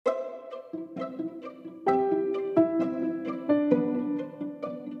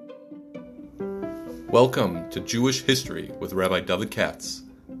Welcome to Jewish History with Rabbi David Katz,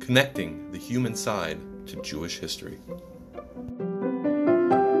 connecting the human side to Jewish history.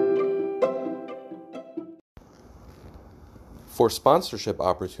 For sponsorship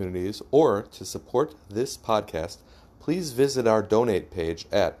opportunities or to support this podcast, please visit our donate page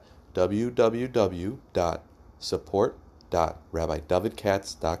at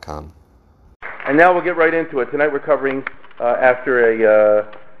www.support.rabbidavidkatz.com. And now we'll get right into it. Tonight we're covering, after a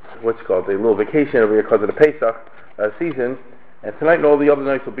little vacation over here because of the Pesach season. And tonight and all the other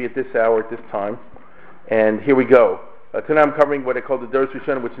nights will be at this hour, at this time. And here we go. Tonight I'm covering what I call the Doros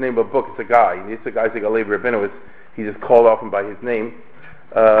Rishonim, which is the name of a book. It's a guy. It's a guy, Isaac Alevi Rabinowitz. He just called off him by his name,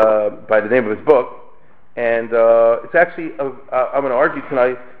 by the name of his book. And it's actually, I'm going to argue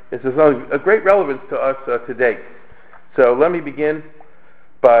tonight, it's a great relevance to us today. So let me begin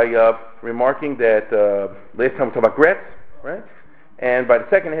by remarking that last time we talked about Gretz, right? And by the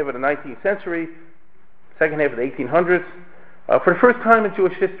second half of the 19th century, second half of the 1800s, for the first time in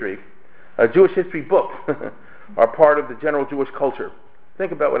Jewish history, Jewish history books are part of the general Jewish culture.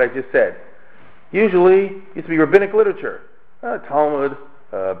 Think about what I just said. Usually, it used to be rabbinic literature, Talmud,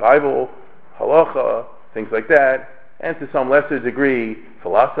 Bible, Halacha, things like that, and to some lesser degree,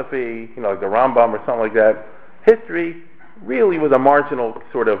 philosophy, like the Rambam or something like that. History really was a marginal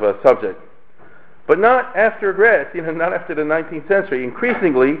sort of subject. But not after Gretz, not after the 19th century.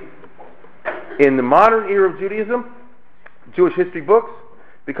 Increasingly, in the modern era of Judaism, Jewish history books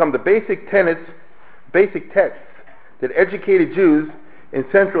become the basic tenets, basic texts that educated Jews in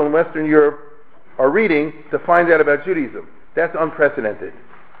Central and Western Europe are reading to find out about Judaism. That's unprecedented.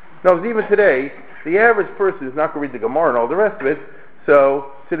 Now, even today, the average person is not going to read the Gemara and all the rest of it,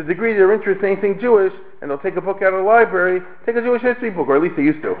 so to the degree they're interested in anything Jewish, and they'll take a book out of the library, take a Jewish history book, or at least they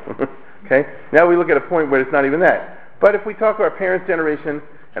used to. Okay? Now we look at a point where it's not even that. But if we talk our parents' generation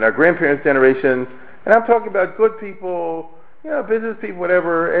and our grandparents' generation, and I'm talking about good people, business people,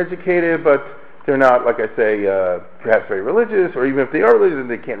 whatever, educated, but they're not, like I say, perhaps very religious, or even if they are religious,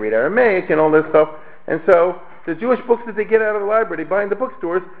 they can't read Aramaic and all this stuff. And so the Jewish books that they get out of the library, they buy in the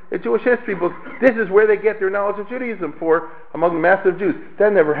bookstores, are Jewish history books. This is where they get their knowledge of Judaism among the massive Jews.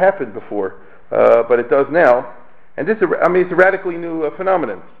 That never happened before, but it does now. And this, it's a radically new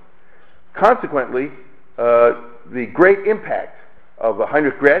phenomenon. Consequently, the great impact of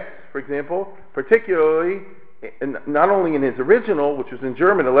Heinrich Gretz, for example, particularly not only in his original, which was in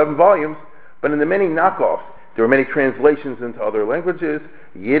German, 11 volumes, but in the many knockoffs. There were many translations into other languages,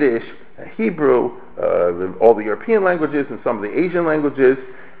 Yiddish, Hebrew, all the European languages, and some of the Asian languages,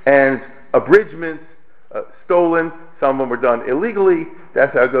 and abridgments, stolen. Some of them were done illegally.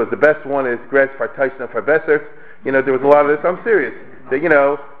 That's how it goes. The best one is Gretz Farteichner Verbessert. There was a lot of this. I'm serious. There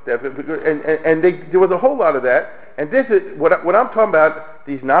was a whole lot of that. And this is what I'm talking about.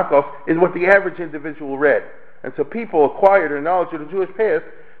 These knockoffs is what the average individual read, and so people acquired their knowledge of the Jewish past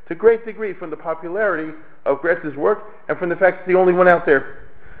to a great degree from the popularity of Gretz's work and from the fact it's the only one out there.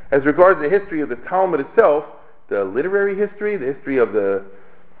 As regards the history of the Talmud itself, the literary history, the history of the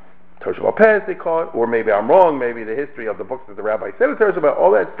Torah Sheba'al Peh, as they call it, or maybe I'm wrong, maybe the history of the books that the rabbi said in Torah about,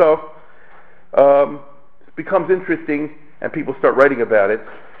 all that stuff becomes interesting, and people start writing about it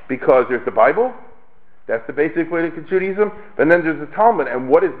because there's the Bible. That's the basic way to Judaism. But then there's the Talmud, and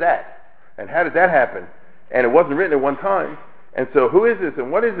what is that? And how did that happen? And it wasn't written at one time. And so who is this and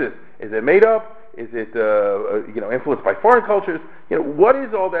what is this? Is it made up? Is it influenced by foreign cultures? What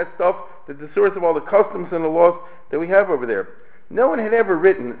is all that stuff that's the source of all the customs and the laws that we have over there? No one had ever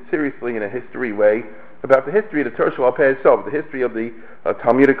written seriously in a history way about the history of the Torah Sheba'al Peh itself, the history of the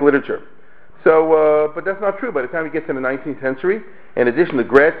Talmudic literature. So, but that's not true. By the time we get to the 19th century, in addition to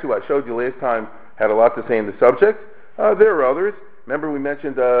Gretz, who I showed you last time, had a lot to say in the subject, there are others. Remember we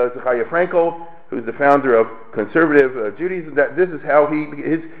mentioned Zechariah Frankel, who's the founder of conservative Judaism. That this is how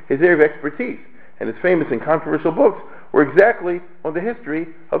his area of expertise and his famous and controversial books were exactly on the history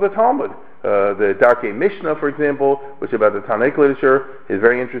of the Talmud. The Darkei Mishnah, for example, which is about the Tanaic literature, his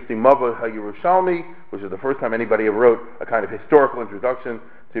very interesting Mavah HaYerushalmi, which is the first time anybody ever wrote a kind of historical introduction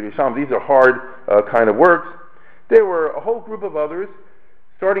to Yerushalmi. These are hard kind of works. There were a whole group of others,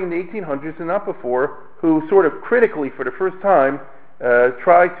 starting in the 1800s and not before, who sort of critically, for the first time,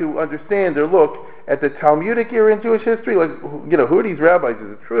 try to understand or look at the Talmudic era in Jewish history. Like, who are these rabbis?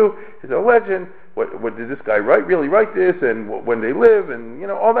 Is it true? Is it a legend? What did this guy really write this? And when they live? And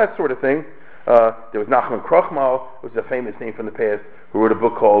all that sort of thing. There was Nachman Krochmal, which is a famous name from the past, who wrote a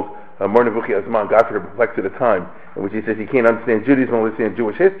book called Mor Nevuchi Azman, God for the Perplexity of the Time, in which he says he can't understand Judaism unless he understands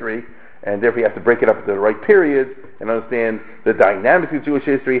Jewish history. and therefore you have to break it up into the right periods and understand the dynamics of Jewish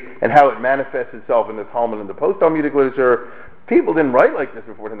history and how it manifests itself in the Talmud and the post-Talmudic literature. People didn't write like this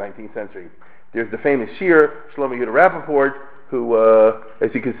before the 19th century. There's the famous Shir, Shlomo Yehuda Rappaport, who, as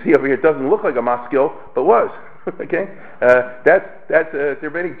you can see over here, doesn't look like a maskil, but was. Okay, there are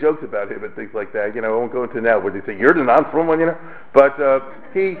many jokes about him and things like that. I won't go into now where they say you're the non-from one, But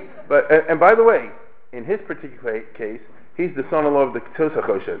and by the way, in his particular case, he's the son-in-law of the Ketos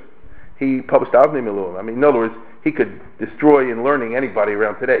HaChoshen. He published Avnei Miluim. In other words, he could destroy in learning anybody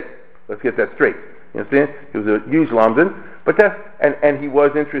around today. Let's get that straight. You understand? He was a huge lamdan, but and he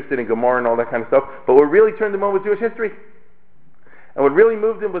was interested in Gemara and all that kind of stuff. But what really turned him on was Jewish history. And what really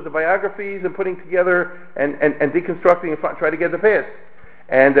moved him was the biographies and putting together and deconstructing and trying to get the past.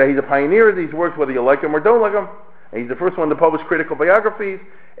 And he's a pioneer of these works, whether you like them or don't like them. And he's the first one to publish critical biographies.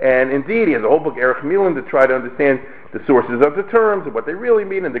 And indeed, he has a whole book, Erech Milim, to try to understand the sources of the terms and what they really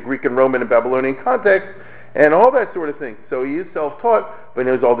mean in the Greek and Roman and Babylonian context and all that sort of thing. So he is self-taught, but he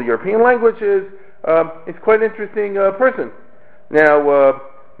knows all the European languages. He's quite an interesting person. Now,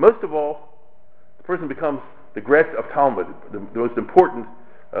 most of all, the person becomes the Gretz of Talmud, the most important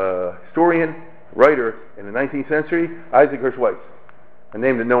historian, writer in the 19th century, Isaac Hirsch-Weiss, a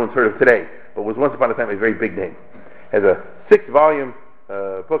name that no one's heard of today, but was once upon a time a very big name. Has a 6-volume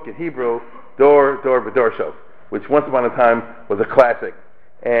book in Hebrew, Dor V'Dorshov, which once upon a time was a classic.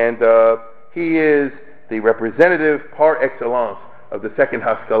 And he is the representative par excellence of the second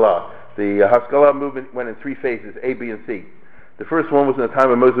Haskalah. The Haskalah movement went in 3 phases, A, B, and C. The first one was in the time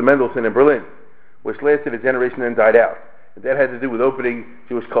of Moses Mendelssohn in Berlin, which lasted a generation and died out. And that had to do with opening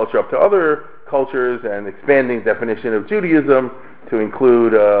Jewish culture up to other cultures and expanding the definition of Judaism to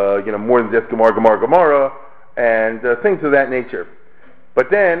include, more than just Gemara, and things of that nature. But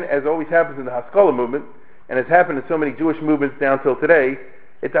then, as always happens in the Haskalah movement, and has happened in so many Jewish movements down till today,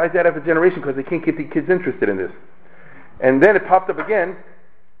 it dies out after a generation because they can't get the kids interested in this. And then it popped up again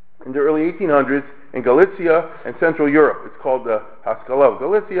in the early 1800s in Galicia and Central Europe. It's called the Haskalah of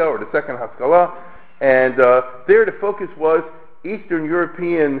Galicia, or the Second Haskalah. And there the focus was Eastern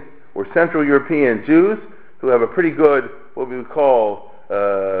European or Central European Jews who have a pretty good, what we would call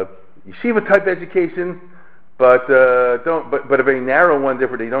yeshiva type education, but a very narrow one.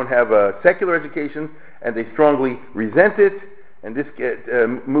 Therefore, they don't have a secular education, and they strongly resent it. And this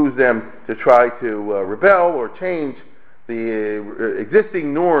moves them to try to rebel or change the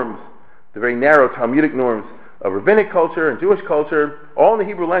existing norms, the very narrow Talmudic norms of rabbinic culture and Jewish culture, all in the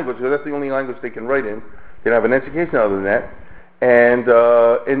Hebrew language, because that's the only language they can write in. They don't have an education other than that.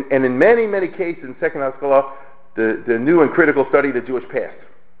 And in many, many cases in Second Haskalah, the new and critical study of the Jewish past.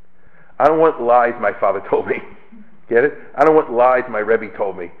 I don't want lies my father told me. Get it? I don't want lies my Rebbe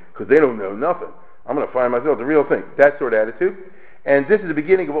told me, because they don't know nothing. I'm going to find myself the real thing. That sort of attitude. And this is the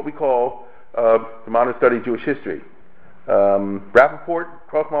beginning of what we call the modern study of Jewish history. Rappaport,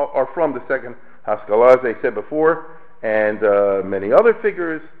 Krochmal are from the Second Haskalah, as I said before, and many other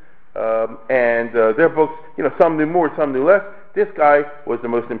figures, and their books, some knew more, some knew less. This guy was the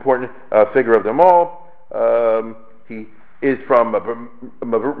most important figure of them all. He is from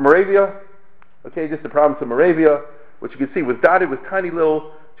Moravia. Okay, just the province of Moravia, which you can see was dotted with tiny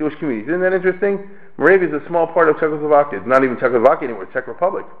little Jewish communities. Isn't that interesting? Moravia is a small part of Czechoslovakia. It's not even Czechoslovakia anymore; it's Czech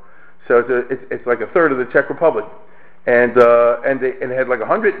Republic. So it's like a third of the Czech Republic. And it had like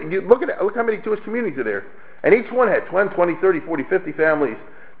 100. You look at it. Look how many Jewish communities are there. And each one had 20, 30, 40, 50 families.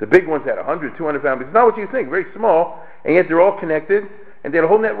 The big ones had 100, 200 families. It's not what you think. Very small, and yet they're all connected. And they had a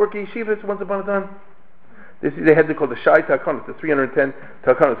whole network of yeshivas once upon a time. They had to call the Shai Talkonos, the 310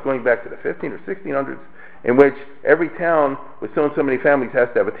 Talkonos, going back to the 15 or 1600s, in which every town with so and so many families has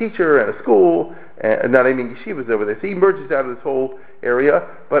to have a teacher and a school, and not even yeshivas over there. So he emerges out of this whole area.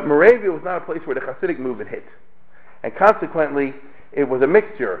 But Moravia was not a place where the Hasidic movement hit. And consequently, it was a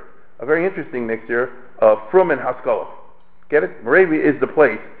mixture, a very interesting mixture of Frum and Haskalah. Get it? Moravia is the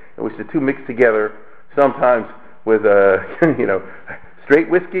place in which the two mix together, sometimes with straight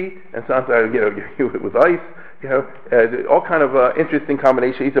whiskey, and sometimes with ice. All kind of interesting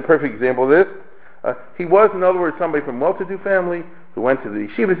combination. He's a perfect example of this. He was, in other words, somebody from well-to-do family who went to the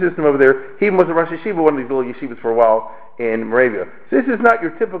yeshiva system over there. He even was a Rosh Yeshiva, one of these little yeshivas for a while in Moravia. So this is not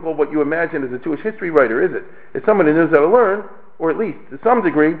your typical what you imagine as a Jewish history writer, is it? It's someone who knows how to learn, or at least to some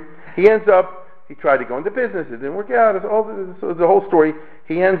degree. He tried to go into business, it didn't work out. It's the whole story.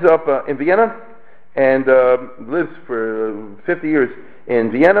 He ends up in Vienna and lives for 50 years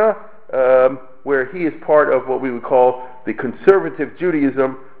in Vienna, where he is part of what we would call the conservative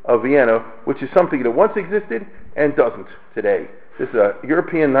Judaism of Vienna, which is something that once existed and doesn't today. This is a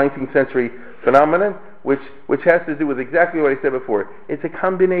European 19th century phenomenon, which has to do with exactly what I said before. It's a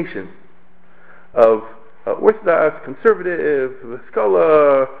combination of Orthodox, conservative,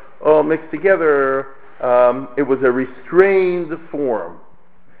 Schola, all mixed together. It was a restrained form,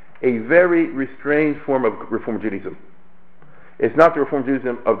 a very restrained form of Reform Judaism. It's not the Reform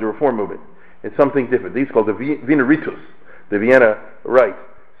Judaism of the Reform movement. It's something different. These are called the Wiener Ritus, the Vienna Rite.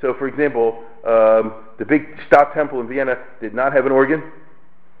 So, for example, the big Stadt Temple in Vienna did not have an organ,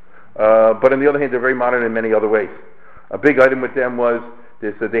 but on the other hand, they're very modern in many other ways. A big item with them was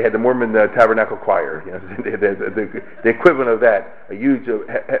this: they had the Mormon Tabernacle Choir, the equivalent of that. A huge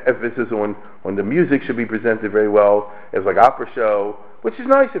emphasis on the music should be presented very well. It was like opera show, which is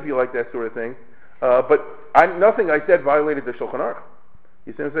nice if you like that sort of thing. But nothing I said violated the Shulchan Aruch.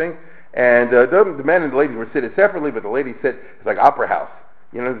 You see what I'm saying? And the men and the ladies were seated separately, but the ladies sit. It's like opera house.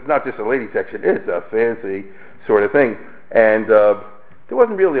 It's not just a lady section. It's a fancy sort of thing. And there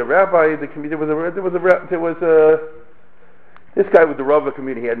wasn't really a rabbi in the community. This guy was the Rav of the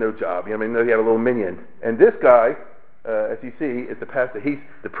community. He had no job. He had a little minion. And this guy, as you see, is the pastor. He's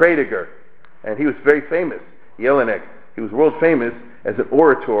the prediger, and he was very famous. Jelinek. He was world famous as an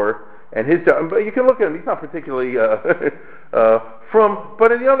orator. And his job, but you can look at him. He's not particularly from.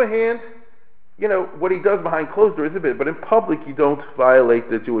 But on the other hand, what he does behind closed doors is a bit. But in public, you don't violate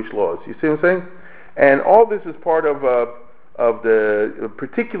the Jewish laws. You see what I'm saying? And all this is part of the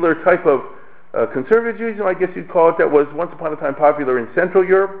particular type of conservative Judaism, I guess you'd call it, that was once upon a time popular in Central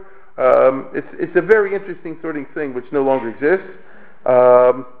Europe. It's a very interesting sort of thing which no longer exists.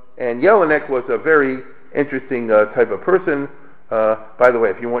 And Jelinek was a very interesting type of person. By the way,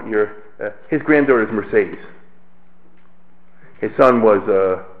 if you want his granddaughter is Mercedes. His son was,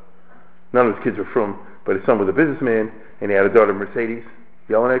 none of his kids were from, but his son was a businessman, and he had a daughter, Mercedes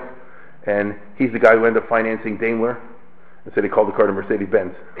Jelinek, and he's the guy who ended up financing Daimler, and so they called the car to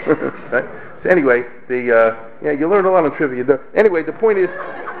Mercedes-Benz. Right? So anyway, you learn a lot on trivia. Anyway, the point is,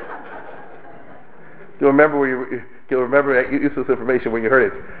 you'll remember that useless information when you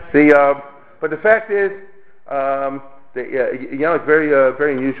heard it. But the fact is, Jelinek,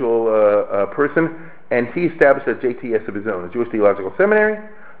 very unusual person, and he established a JTS of his own, a Jewish Theological Seminary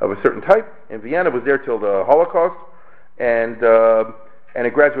of a certain type in Vienna. Was there till the Holocaust, and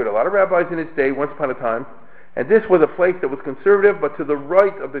it graduated a lot of rabbis in its day, once upon a time. And this was a place that was conservative, but to the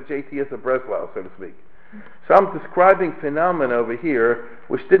right of the JTS of Breslau, so to speak. So I'm describing phenomena over here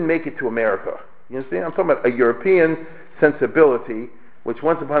which didn't make it to America. You understand? I'm talking about a European sensibility which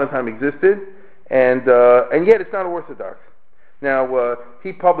once upon a time existed, and yet it's not orthodox. Now,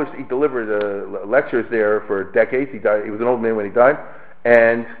 he delivered lectures there for decades. He died. He was an old man when he died,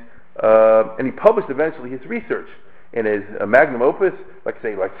 and he published eventually his research in his magnum opus, like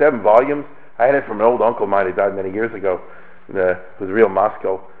 7 volumes. I had it from an old uncle of mine who died many years ago. It was a real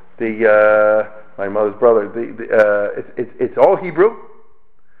Moscow. My mother's brother. It's all Hebrew,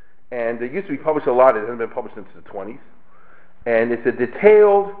 and it used to be published a lot. It hasn't been published since the 20s, and it's a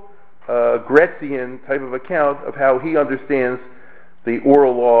detailed Gretzian type of account of how he understands the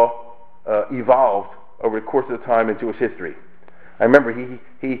oral law evolved over the course of time in Jewish history. I remember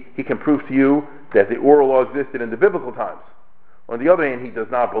he can prove to you that the oral law existed in the biblical times. On the other hand, he does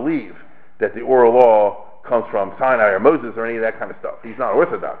not believe that the oral law comes from Sinai or Moses or any of that kind of stuff. He's not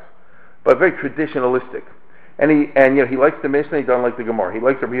orthodox, but very traditionalistic. And he likes the Mishnah. He doesn't like the Gemara. He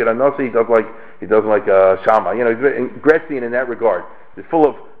likes Rabbi Yehuda Nasi. He doesn't like Shammai. Gretzian in that regard. It's full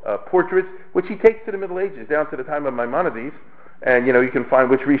of portraits, which he takes to the Middle Ages, down to the time of Maimonides. And you can find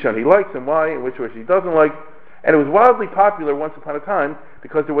which Rishon he likes and why, and which he doesn't like. And it was wildly popular once upon a time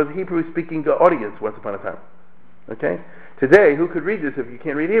because there was a Hebrew-speaking audience once upon a time. Okay? Today, who could read this if you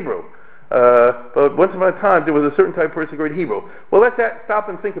can't read Hebrew? But once upon a time, there was a certain type of person who could read Hebrew. Well, let's stop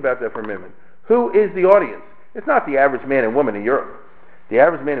and think about that for a minute. Who is the audience? It's not the average man and woman in Europe. The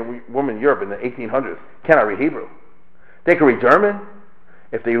average man and woman in Europe in the 1800s cannot read Hebrew. They can read German.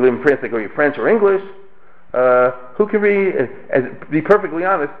 If they live in France, they can read French or English. Who can read, to be perfectly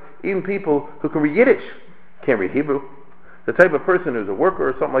honest, even people who can read Yiddish can't read Hebrew. The type of person who's a worker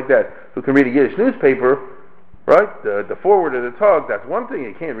or something like that, who can read a Yiddish newspaper, right, the forward or the tug, that's one thing.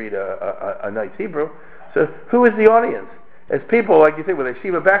 You can't read a nice Hebrew. So who is the audience? As people, like you say, with a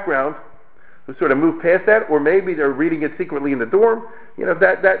Shiva background, who sort of move past that, or maybe they're reading it secretly in the dorm.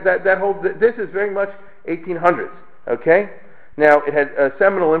 That whole, this is very much 1800s, okay? Now, it had a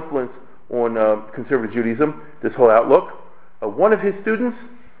seminal influence on conservative Judaism, this whole outlook. One of his students,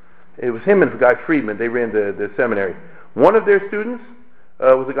 it was him and Guy Friedman, they ran the seminary. One of their students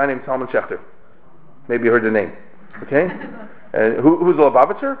was a guy named Salman Schechter. Maybe you heard the name, okay? Who's a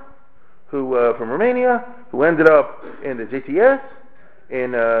Lubavitcher, from Romania, who ended up in the JTS,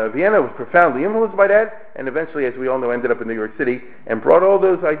 in Vienna was profoundly influenced by that, and eventually, as we all know, ended up in New York City and brought all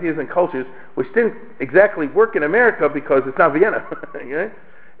those ideas and cultures, which didn't exactly work in America because it's not Vienna. You know?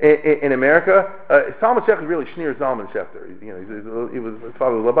 In America, Salman Shechter really Schneer Zalman Shechter. You know, he was his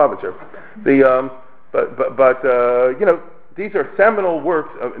father was Lubavitcher. These are seminal works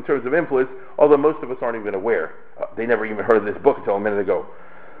in terms of influence, although most of us aren't even aware. They never even heard of this book until a minute ago.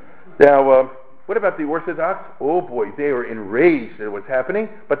 Now, what about the Orthodox? Oh boy, they are enraged at what's happening,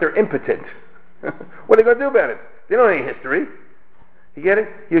 but they're impotent. What are they going to do about it? They don't know any history. You get it?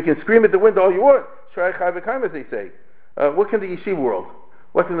 You can scream at the wind all you want. Shrai Chai V'Chaim, as they say. What can the yeshiva world,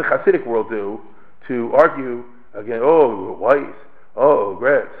 what can the Hasidic world do to argue again? Oh, Weiss. Oh,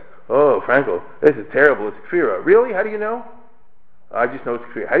 Gretz. Oh, Frankel. This is terrible. It's Kfira. Really? How do you know? I just know it's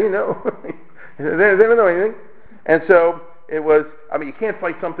Kfira. How do you know? they don't know anything. And so it was, you can't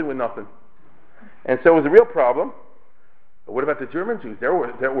fight something with nothing. And so it was a real problem. But what about the German Jews? They're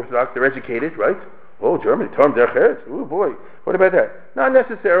Orthodox, they're educated, right? Oh, Germany, Tom Der Herz. Oh boy, what about that? Not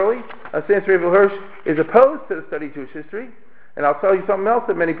necessarily. Saint Raphael Hirsch is opposed to the study of Jewish history, and I'll tell you something else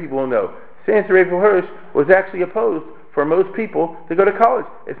that many people will know. Saint Raphael Hirsch was actually opposed for most people to go to college.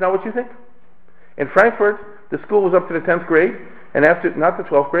 It's not what you think. In Frankfurt, the school was up to the 10th grade, and after, not the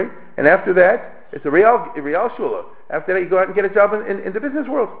 12th grade, and after that, it's a real shula. After that, you go out and get a job in the business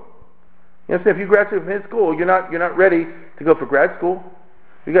world. You know, if you graduate from his school, you're not ready to go for grad school.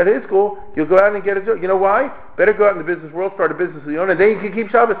 If you got his school, you'll go out and get a job. You know why? Better go out in the business world, start a business of your own, and then you can keep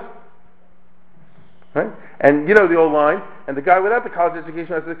Shabbos. Right? And you know the old line, and the guy without the college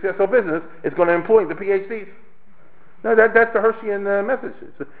education has a successful business is going to employ the PhDs. No, that's the Hirschian message.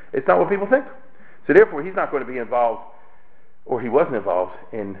 It's not what people think. So therefore, he's not going to be involved, or he wasn't involved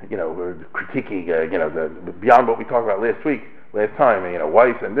in, critiquing, the beyond what we talked about last time,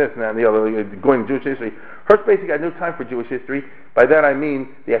 Weiss and this and that and the other, going to Jewish history. Hirsch basically had no time for Jewish history. By that I mean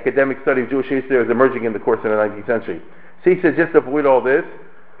the academic study of Jewish history was emerging in the course of the 19th century. So he said, just avoid all this,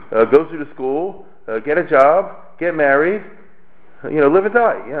 go through the school, get a job, get married, live and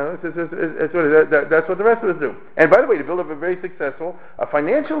die. That's what the rest of us do. And by the way, to build up a very successful,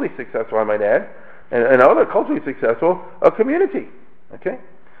 financially successful, I might add, and other culturally successful, a community. Okay?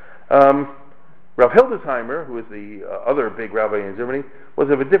 Rav Hildesheimer, who was the other big rabbi in Germany, was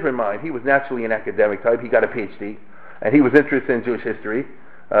of a different mind. He was naturally an academic type. He got a PhD, and he was interested in Jewish history.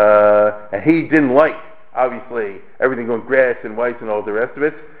 And he didn't like, obviously, everything going Gretz and Weiss and all the rest of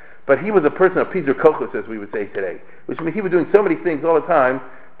it. But he was a person of Pizer Kochos, as we would say today, which means he was doing so many things all the time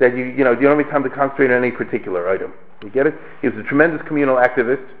that you don't have any time to concentrate on any particular item. You get it? He was a tremendous communal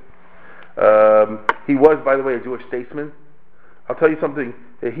activist. He was, by the way, a Jewish statesman. I'll tell you something.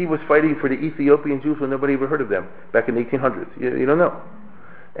 He was fighting for the Ethiopian Jews when nobody ever heard of them back in the 1800s. You don't know.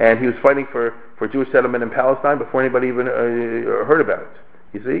 And he was fighting for Jewish settlement in Palestine before anybody even heard about it.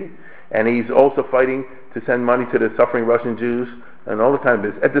 You see? And he's also fighting to send money to the suffering Russian Jews and all the time.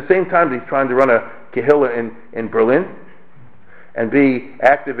 At the same time, he's trying to run a kehillah in Berlin and be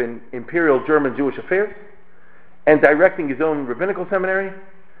active in imperial German Jewish affairs and directing his own rabbinical seminary.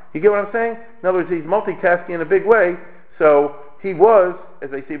 You get what I'm saying? In other words, he's multitasking in a big way. So he was,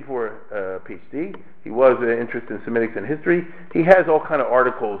 as I said before, a PhD. He was interested in Semitics and history. He has all kind of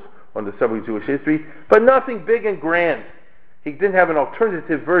articles on the subject of Jewish history, but nothing big and grand. He didn't have an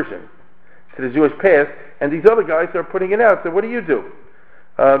alternative version to the Jewish past, and these other guys are putting it out. So what do you do?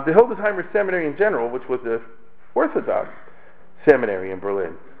 The Hildesheimer Seminary in general, which was the Orthodox seminary in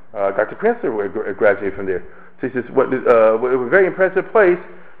Berlin, Dr. Kranzler graduated from there. So he says, a very impressive place,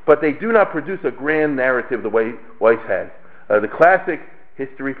 but they do not produce a grand narrative the way Weiss had. The classic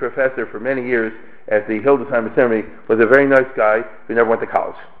history professor for many years at the Hildesheimer Seminary was a very nice guy who never went to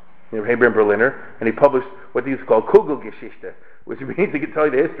college. Abraham Berliner, and he published what he used to call Kugelgeschichte, which means he could tell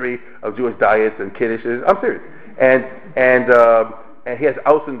you the history of Jewish diets and kiddishes. I'm serious. And he has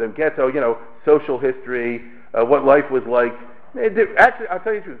Aussendem Ghetto, social history, what life was like. Actually, I'll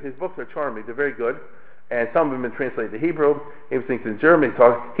tell you the truth, his books are charming. They're very good. And some of them have been translated to Hebrew. He was thinking in German.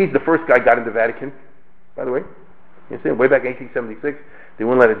 He's the first guy got into the Vatican, by the way. You see, way back in 1876, they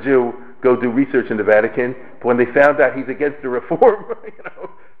wouldn't let a Jew go do research in the Vatican. But when they found out he's against the reform,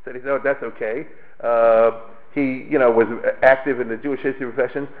 said, that's okay. He, was active in the Jewish history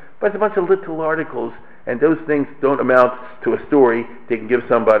profession, but it's a bunch of little articles, and those things don't amount to a story they can give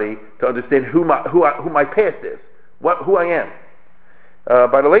somebody to understand who my past is, who I am.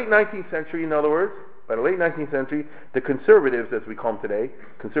 By the late 19th century, in other words, the conservatives, as we call them today,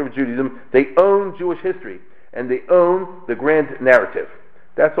 conservative Judaism, they own Jewish history, and they own the grand narrative.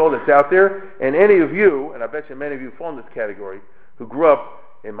 That's all that's out there, and any of you, and I bet you many of you fall in this category, who grew up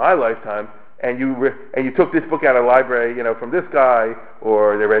in my lifetime and you took this book out of the library, from this guy,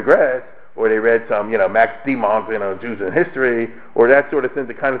 or they read Gretz, or they read some, Max Demont, Jews in History, or that sort of thing,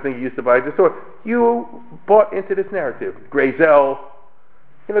 the kind of thing you used to buy at the store. You bought into this narrative. Grazel,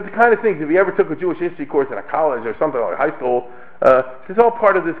 the kind of things. If you ever took a Jewish history course in a college or something like high school, it's all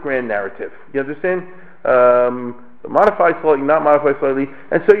part of this grand narrative. You understand? Modified slightly, not modified slightly,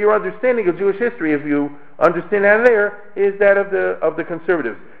 and so your understanding of Jewish history, if you understand that there, is that of the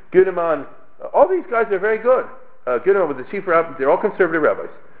conservatives. Gudeman, all these guys are very good. Gudeman was the chief rabbi. They're all conservative rabbis.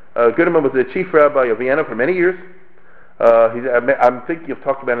 Gudeman was the chief rabbi of Vienna for many years. I'm thinking of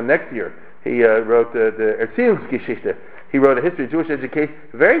talking about him next year. He wrote the Erziehungsgeschichte. He wrote a history of Jewish education.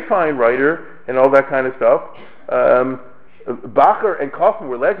 Very fine writer and all that kind of stuff. Bacher and Kaufman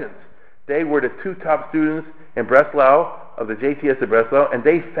were legends. They were the two top students in Breslau of the JTS of Breslau, and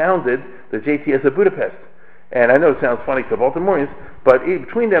they founded the JTS of Budapest. And I know it sounds funny to Baltimoreans, but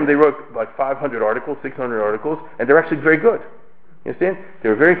between them they wrote like 500 articles, 600 articles, and they're actually very good. You understand? They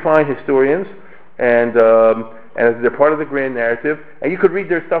were very fine historians, and they're part of the grand narrative. And you could read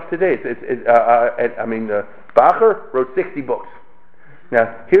their stuff today. Bacher wrote 60 books.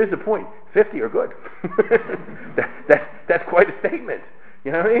 Now, here's the point: 50 are good. That's quite a statement.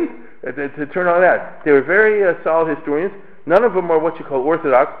 You know what I mean? To turn on that, they were very solid historians. None of them are what you call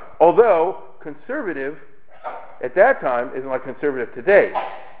orthodox, although conservative at that time isn't like conservative today,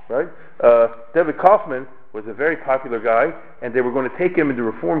 right? David Kaufman was a very popular guy, and they were going to take him into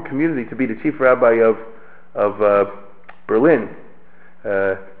the Reform community to be the chief rabbi of Berlin.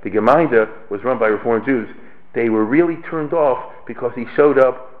 The Gemeinde was run by Reformed Jews. They were really turned off because he showed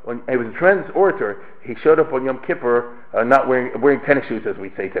up. He was a tremendous orator. He showed up on Yom Kippur not wearing tennis shoes, as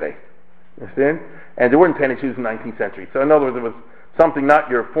we say today. You understand? And there weren't tennis shoes in the 19th century. So in other words, it was something not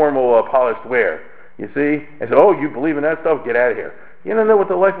your formal polished wear. You see? And so, you believe in that stuff? Get out of here. You don't know what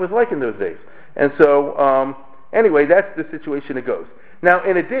the life was like in those days. And so, anyway, that's the situation it goes. Now,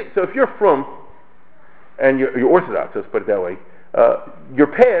 in addition, so if you're from, and you're Orthodox, let's put it that way, your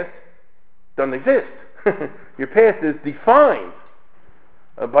past doesn't exist. Your past is defined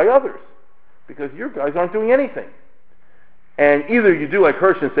by others, because your guys aren't doing anything. And either you do like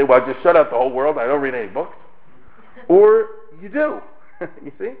Hirsch and say, well, just shut out the whole world, I don't read any books, or you do.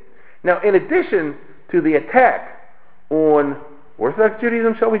 You see? Now, in addition to the attack on Orthodox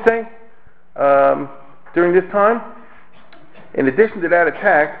Judaism, shall we say, during this time, in addition to that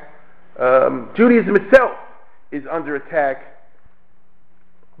attack, Judaism itself is under attack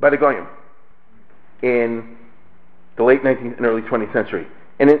by the Goyim in the late 19th and early 20th century.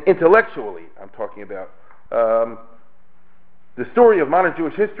 And intellectually, I'm talking about, the story of modern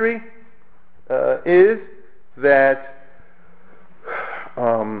Jewish history is that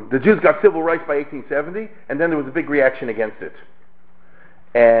the Jews got civil rights by 1870, and then there was a big reaction against it.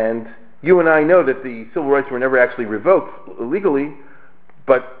 And you and I know that the civil rights were never actually revoked legally,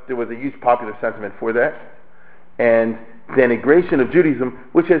 but there was a huge popular sentiment for that. And the integration of Judaism,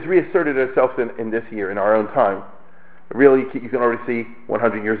 which has reasserted itself in this year, in our own time, really you can already see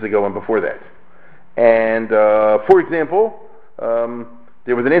 100 years ago and before that. And for example,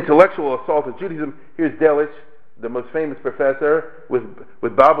 there was an intellectual assault of Judaism. Here's Delitzsch, the most famous professor,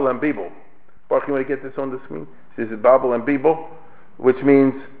 with Babel and Bibel. Baruch, you want to get this on the screen? This is Babel and Bibel, which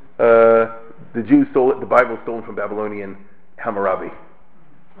means the Jews stole it. The Bible stolen from Babylonian Hammurabi.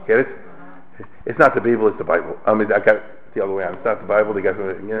 Get it? It's not the Bible, it's the Bible. I got it the other way around. It's not the Bible. They got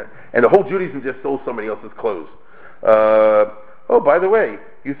and the whole Judaism just stole somebody else's clothes. By the way,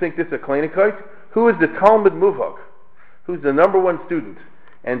 you think this is a Kleinigkeit? Who is the Talmud Muvhak? Who's the number one student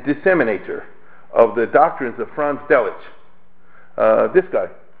and disseminator of the doctrines of Franz Delitzsch? This guy,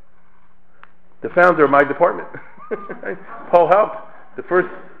 the founder of my department. Paul Haupt, the first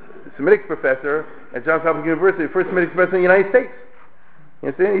Semitic professor at Johns Hopkins University, the first Semitic professor in the United States.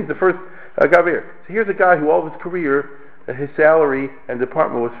 You see, he's the first guy here. So here's a guy who all of his career, his salary and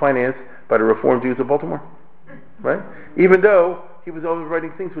department was financed by the Reformed Jews of Baltimore. Right? Even though he was always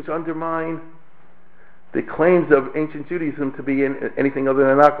writing things which undermine the claims of ancient Judaism to be anything other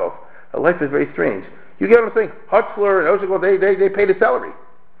than a knockoff. Life is very strange. You get what I'm saying? Huxler and Oshikol, they paid his salary.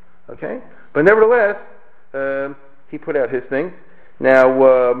 Okay? But nevertheless, he put out his thing.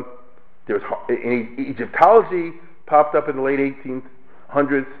 Now, Egyptology popped up in the late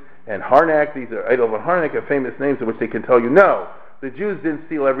 1800s, and Harnack, these are Adolf and Harnack, are famous names in which they can tell you, no, the Jews didn't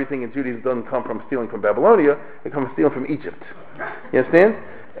steal everything, and Judaism doesn't come from stealing from Babylonia, it comes from stealing from Egypt. You understand?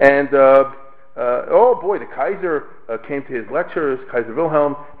 And, the Kaiser came to his lectures, Kaiser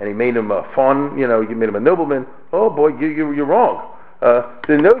Wilhelm, and he made him fun, he made him a nobleman. Oh boy, you're wrong.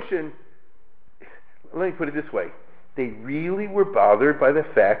 The notion, let me put it this way, they really were bothered by the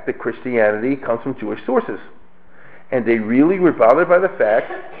fact that Christianity comes from Jewish sources. And they really were bothered by the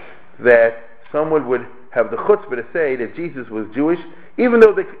fact that someone would have the chutzpah to say that Jesus was Jewish, even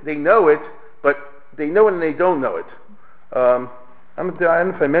though they know it, but they know it and they don't know it. I don't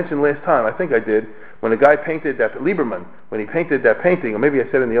know if I mentioned last time, I think I did, when a guy painted that, Lieberman, when he painted that painting, or maybe I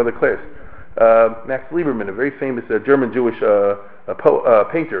said in the other class, Max Lieberman, a very famous German-Jewish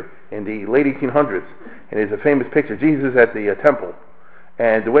painter in the late 1800s, and there's a famous picture, Jesus at the temple.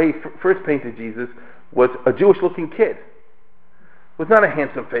 And the way he first painted Jesus was a Jewish-looking kid. It was not a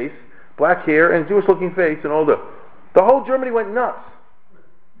handsome face, black hair and Jewish-looking face, and all the whole Germany went nuts.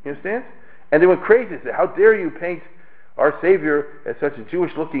 You understand? And they went crazy. They said, "How dare you paint our Savior as such a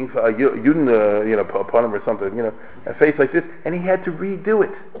Jewish-looking Juden, upon him or something, a face like this?" And he had to redo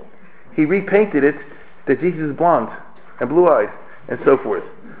it. He repainted it that Jesus is blonde and blue-eyed and so forth.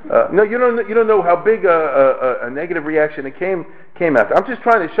 No, you don't know how big a negative reaction it came after. I'm just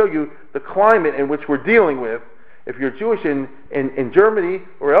trying to show you the climate in which we're dealing with. If you're Jewish in Germany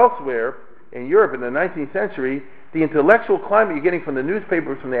or elsewhere in Europe in the 19th century, the intellectual climate you're getting from the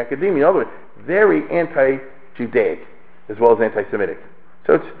newspapers, from the academia, all the way, very anti-Judaic as well as anti-Semitic.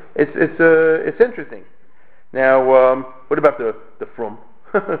 So it's interesting. Now, what about the Frum?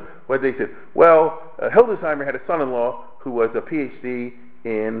 What they said? Well, Hildesheimer had a son-in-law who was a PhD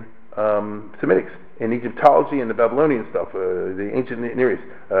in Semitics, in Egyptology and the Babylonian stuff, the ancient Near East.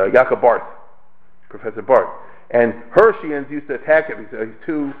 Yaakov Barth, Professor Barth, and Hirschians used to attack him.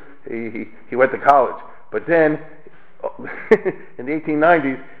 He went to college, but then in the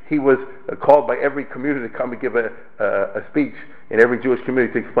 1890s he was called by every community to come and give a speech in every Jewish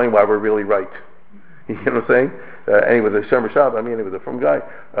community to explain why we're really right. You know what I'm saying? And he was a Shomer Shab. I mean, he was a frum guy.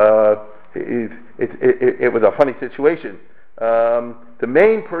 It was a funny situation. The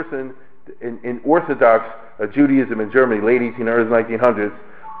main person in Orthodox Judaism in Germany, late 1800s, 1900s,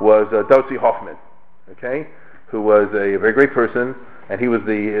 was Dossi Hoffman, okay, who was a very great person, and he was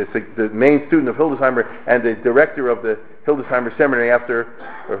the main student of Hildesheimer and the director of the Hildesheimer Seminary after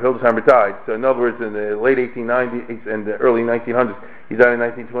Hildesheimer died. So in other words, in the late 1890s and the early 1900s, he died in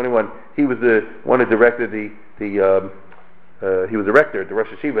 1921. He was the one who directed he was the rector, the Rosh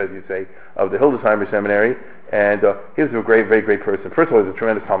Hashiva, as you say, of the Hildesheimer Seminary, and he was a very great person. First of all, he was a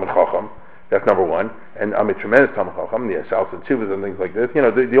tremendous Talmid Chacham. That's number one. And I'm a tremendous Talmid Chacham, the Shas and Chuvas and things like this.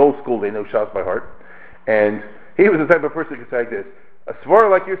 The old school, they know Shas by heart. And he was the type of person who could say like this: a svara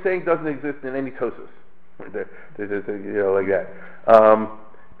like you're saying doesn't exist in any Tosas. Like that.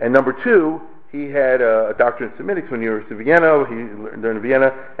 And number two, he had a doctorate in Semitics from the University of Vienna. He learned in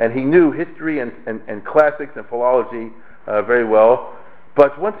Vienna, and he knew history and classics and philology very well.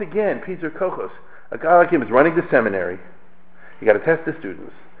 But once again, Peter Kochos, a guy like him is running the seminary. You got to test the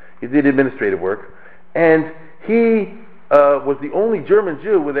students. He did administrative work, and he was the only German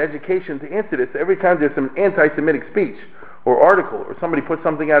Jew with education to answer this. Every time there's some anti-Semitic speech or article, or somebody put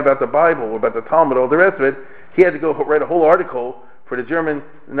something out about the Bible or about the Talmud or all the rest of it, he had to go write a whole article for the German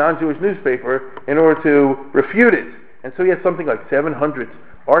non-Jewish newspaper in order to refute it. And so he had something like 700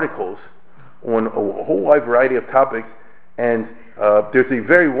 articles on a whole wide variety of topics, and there's a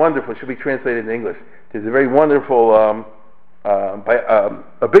very wonderful, it should be translated in English, there's a very wonderful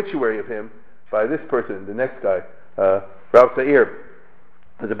obituary of him by this person, the next guy, Rav Seir.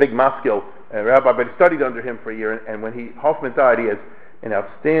 Was a big Maskil rabbi, but he studied under him for a year, and when Hoffman died, he has an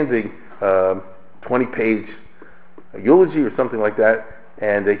outstanding 20-page eulogy or something like that,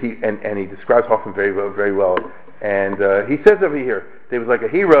 and he describes Hoffman very well. And he says over here, there was like a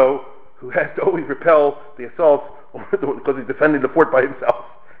hero who has to always repel the assaults because he's defending the fort by himself.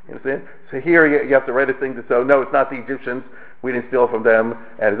 You understand? So here you have to write a thing to say, no, it's not the Egyptians, we didn't steal from them,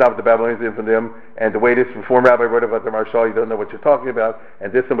 and it's not what the Babylonians did from them, and the way this Reform rabbi wrote about the Marshal, you don't know what you're talking about,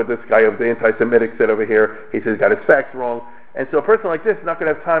 and this and what this guy of the anti-Semitic said over here, he says he got his facts wrong. And so a person like this is not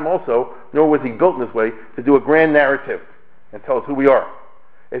going to have time also, nor was he built in this way, to do a grand narrative and tell us who we are.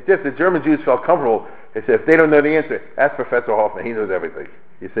 It's just the German Jews felt comfortable. They said, if they don't know the answer, ask Professor Hoffman, he knows everything,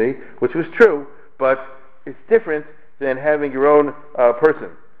 you see, which was true, but it's different than having your own person.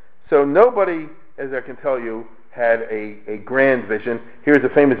 So nobody, as I can tell you, had a grand vision. Here's a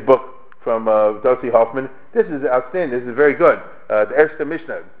famous book from Dossi Hoffman. This is outstanding. This is very good. The Erste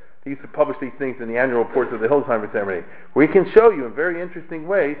Mishnah. He used to publish these things in the annual reports of the Hildesheimer Seminary, where he can show you in very interesting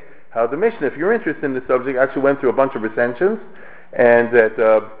ways how the Mishnah, if you're interested in the subject, actually went through a bunch of recensions, and that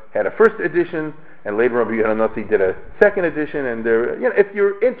had a first edition, and later on Rabbi Yochanan Nasi did a second edition, and if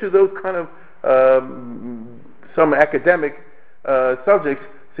you're into those kind of some academic subjects.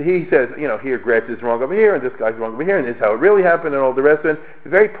 So he says, here Gretz is wrong over here, and this guy's wrong over here, and this is how it really happened, and all the rest of it.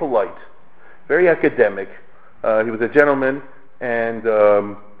 Very polite, very academic, He was a gentleman, and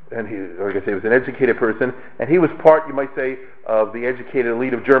he, like I say, he was an educated person, and he was part, you might say, of the educated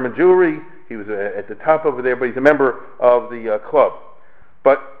elite of German Jewry. He was at the top over there, but he's a member of the club.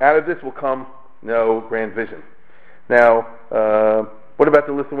 But out of this will come no grand vision. Now, what about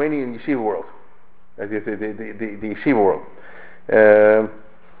the Lithuanian yeshiva world? As you say, the yeshiva world.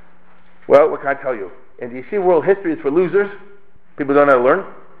 Well, what can I tell you? In the yeshiva world, history is for losers. People don't know how to learn.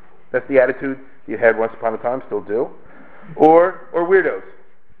 That's the attitude you had once upon a time, still do. Or weirdos.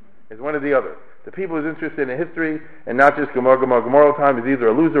 It's one or the other. The people who's interested in history and not just Gemara time is either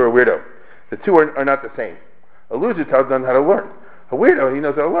a loser or a weirdo. The two are not the same. A loser tells them how to learn. A weirdo, he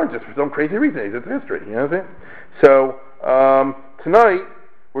knows how to learn just for some crazy reason. He's into history, you know what I'm saying? So, tonight,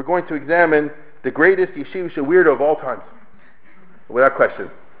 we're going to examine the greatest yeshivish weirdo of all times. Without question.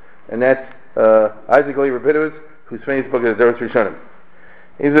 And that's Isaac Levi Rabinowitz, whose famous book is Zeretz Rishonim.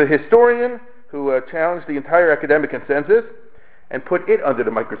 He's a historian who challenged the entire academic consensus and put it under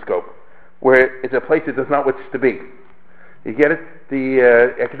the microscope, where it's a place it does not wish to be. You get it?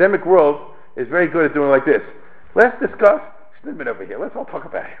 The academic world is very good at doing like this. Let's discuss Schneidman over here. Let's all talk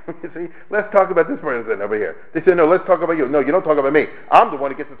about it. You see? Let's talk about this person over here. They say, no, let's talk about you. No, you don't talk about me. I'm the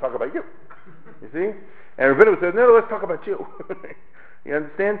one who gets to talk about you. You see? And Rabinowitz says, no, let's talk about you. You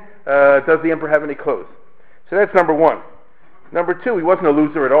understand? Does the emperor have any clothes? So that's number one. Number two, he wasn't a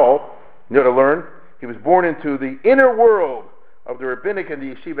loser at all. You know to learn. He was born into the inner world of the rabbinic and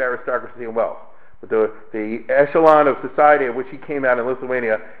the yeshiva aristocracy and wealth. But the echelon of society of which he came out in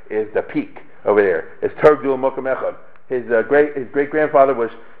Lithuania is the peak over there. It's Tergdul Mokum Echad. His great grandfather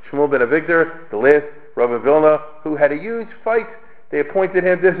was Shmuel ben Avigdor, the last Rav of Vilna, who had a huge fight. They appointed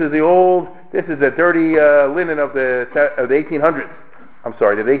him. This is the dirty linen of the 1800s. I'm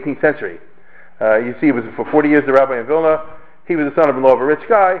sorry, the 18th century. You see, he was for 40 years the rabbi in Vilna. He was the son-in-law of a rich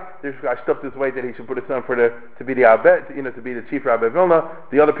guy. This guy stuffed his way that he should put his son to be the abbot, to be the chief rabbi of Vilna.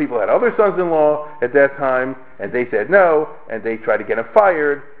 The other people had other sons-in-law at that time, and they said no, and they tried to get him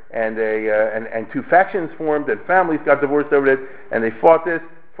fired. And and two factions formed, and families got divorced over it, and they fought this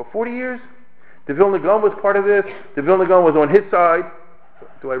for 40 years. The Vilna Gaon was part of this. The Vilna Gaon was on his side.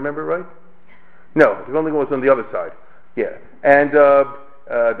 Do I remember right? No, the Vilna Gaon was on the other side. Yeah, and the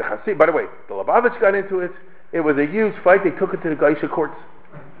Hasid. By the way, the Lubavitch got into it. It was a huge fight. They took it to the Geisha courts.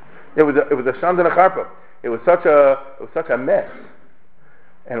 It was a Shandana Charpa. It was such a mess,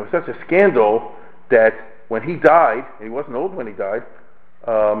 and it was such a scandal that when he died, and he wasn't old when he died.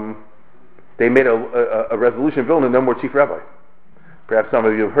 They made a resolution in Vilna, no more chief rabbi. Perhaps some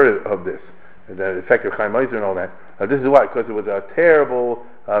of you have heard of this, the effect of Chaim Eisner and all that. This is why, because it was a terrible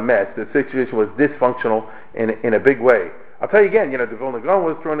mess. The situation was dysfunctional in a big way. I'll tell you again. The Vilna Gaon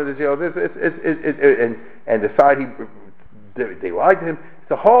was thrown into jail. And the side they lied to him.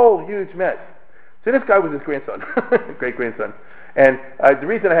 It's a whole huge mess. So this guy was his grandson, great grandson. And the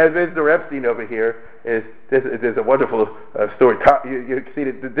reason I have Mr. Epstein over here is there's a wonderful story. You see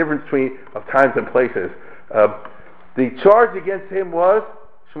the difference between of times and places. The charge against him was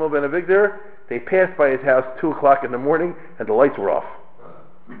Shmuel ben Avigdor. They passed by his house 2:00 in the morning, and the lights were off.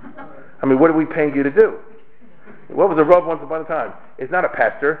 I mean, what are we paying you to do? What was the rub once upon a time? It's not a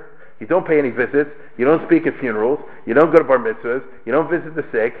pastor. You don't pay any visits. You don't speak at funerals. You don't go to bar mitzvahs. You don't visit the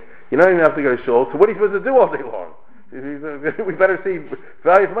sick. You don't even have to go to shul. So what are you supposed to do all day long? We better see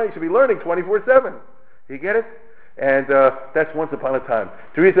value of money. You should be learning 24/7. You get it? And that's once upon a time.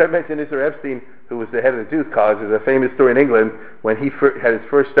 The reason I mentioned Mr. Epstein, who was the head of the Jews College, is a famous story in England when he had his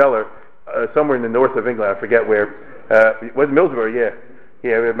first cellar somewhere in the north of England. I forget where. It was Millsborough, yeah.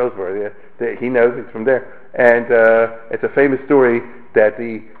 Yeah, Millsborough, yeah. He knows it's from there. And it's a famous story that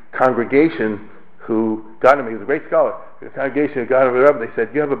the congregation who got him, he was a great scholar, the congregation who got him, they said,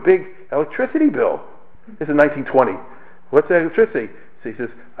 you have a big electricity bill. This is 1920. What's that electricity? So he says,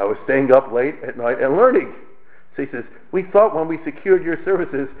 I was staying up late at night and learning. So he says, we thought when we secured your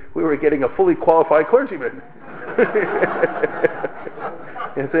services, we were getting a fully qualified clergyman.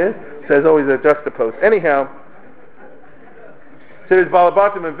 You see it? So there's always a juxtapost. Anyhow, so there's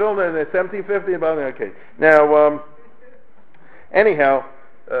Balabatim in Vilna in the 1750 and Balabatim. Okay. Now, anyhow,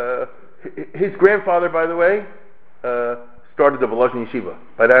 his grandfather, by the way, started the Volozhin Yeshiva.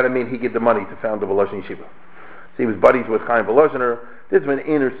 By that I mean he gave the money to found the Volozhin Yeshiva. So he was buddies with Chaim Volozhiner. This was an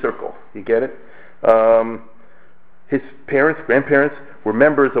inner circle. You get it? His grandparents, were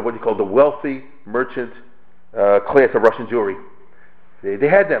members of what you call the wealthy merchant class of Russian Jewry. They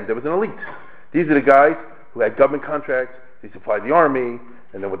had them. There was an elite. These are the guys who had government contracts. They supplied the army,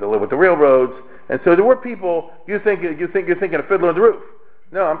 and then with the railroads. And so there were people. You think you're thinking of Fiddler on the Roof.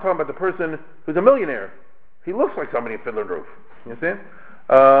 No, I'm talking about the person who's a millionaire. He looks like somebody in Fiddler on the Roof. You understand?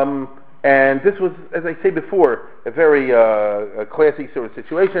 And this was, as I say before, a very classy sort of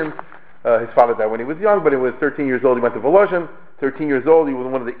situation. His father died when he was young, but he was 13 years old. He went to Volozhin. 13 years old, he was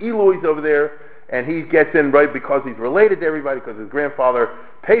one of the Eloys over there, and he gets in right because he's related to everybody, because his grandfather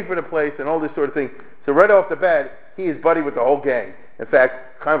paid for the place and all this sort of thing. So right off the bat, he is buddy with the whole gang. In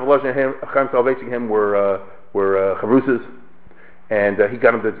fact, Chaim Volozhin and him, Chaim Soloveitchik and him were chavrusas, and he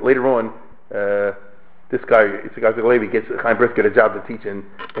got him to, later on, this guy, Yitzhak Levi, gets Chaim Brisker a job to teach in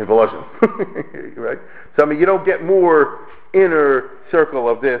Volozhin. Right? So I mean, you don't get more inner circle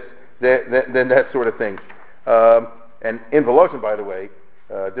of this than that sort of thing. And in Volozhin, by the way,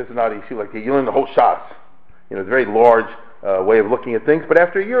 this is not an issue like you learn the whole shots. It's a very large way of looking at things. But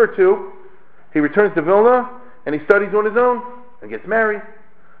after a year or two, he returns to Vilna and he studies on his own and gets married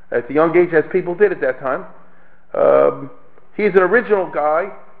at a young age, as people did at that time. He's an original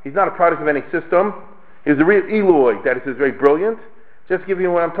guy. He's not a product of any system. He's a real Eloy. That is, he's very brilliant. Just to give you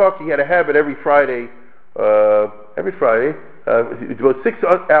what I'm talking, he had a habit every Friday, about 6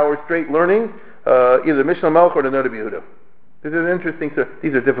 hours straight learning either Mishnah Melech or the Noda B'Yehuda. This is interesting. So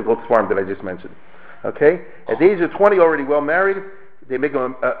these are difficult swarm that I just mentioned. Okay? At the age of 20, already well married, they make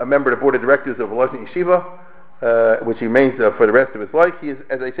him a member of the board of directors of Volozhin Yeshiva, which he remains for the rest of his life. He is,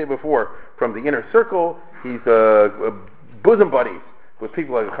 as I said before, from the inner circle. He's bosom buddies with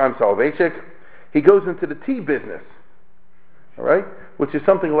people like Chaim Soloveitchik. He goes into the tea business, all right, which is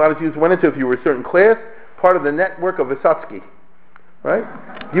something a lot of Jews went into if you were a certain class, part of the network of Vysotsky, right?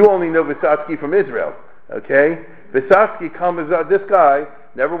 You only know Vysotsky from Israel, okay? Vysotsky this guy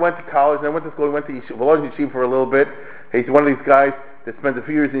never went to college, never went to school. He went to Volozhin Yeshiva for a little bit. He's one of these guys that spends a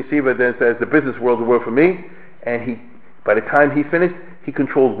few years in Yeshiva, then says the business world will work for me. And by the time he finished, he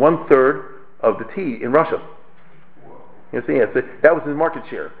controlled 1/3 of the tea in Russia. You see, that was his market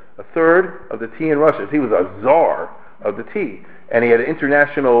share. 1/3 of the tea in Russia. So he was a czar of the tea, and he had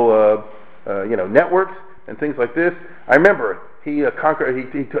international, networks and things like this. I remember he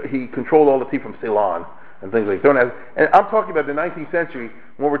controlled all the tea from Ceylon and things like that. And I'm talking about the 19th century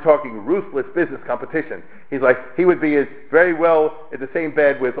when we're talking ruthless business competition. He would be very well in the same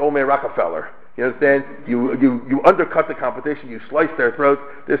bed with old man Rockefeller. You understand? You undercut the competition, you slice their throats,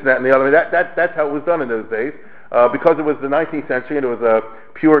 this and that and the other. That's how it was done in those days. Because it was the 19th century and it was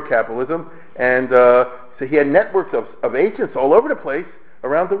pure capitalism, and so he had networks of agents all over the place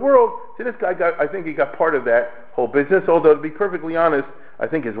around the world. So this guy I think he got part of that whole business, although to be perfectly honest, I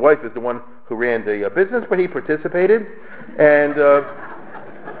think his wife is the one who ran the business, but he participated, and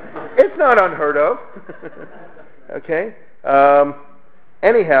it's not unheard of. Okay?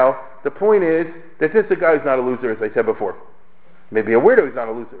 Anyhow, the point is that this guy is not a loser, as I said before. Maybe a weirdo, he's not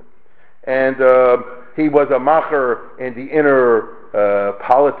a loser. And he was a macher in the inner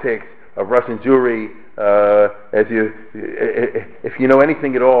politics of Russian Jewry. If you know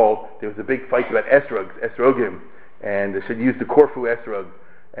anything at all, there was a big fight about esrogim, and they should use the Corfu esrog,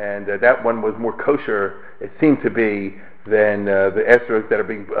 and that one was more kosher, it seemed to be, than the esrogs that are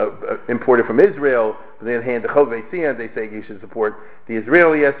being imported from Israel. On the other hand, the Chovei Tzion, they say you should support the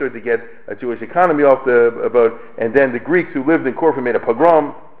Israeli esrog to get a Jewish economy off the boat, and then the Greeks who lived in Corfu made a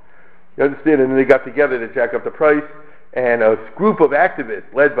pogrom. You understand? And then they got together to jack up the price, and a group of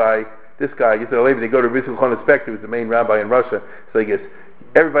activists led by this guy, Yisrael Levi, they go to Rizal Chon Inspector, who's the main rabbi in Russia. So he gets,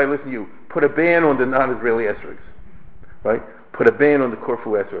 everybody listen to you, put a ban on the non-Israeli esrogs, right? Put a ban on the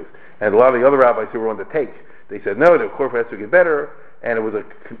Corfu esrogs. And a lot of the other rabbis who were on the take, they said, no, the Corfu esrog is better, and it was a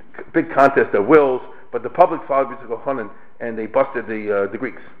big contest of wills, but the public followed Rizal Chon, and they busted the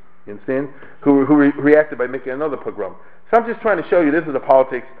Greeks, you understand? Who reacted by making another pogrom. So I'm just trying to show you, this is the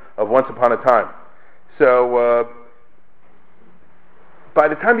politics of once upon a time. So, by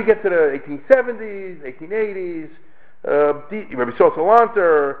the time you get to the 1870s, 1880s, Rabbi Saul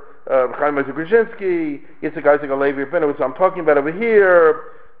Salanter, Chaim Brzezinski, Yitzhak Isaac Alevi Rabbeinu, which I'm talking about over here,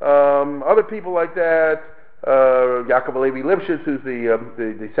 other people like that, Yaakov Alevi Lipschitz, who's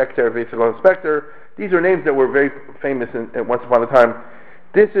the secretary of Yitzhak Inspector. These are names that were very famous in once upon a time.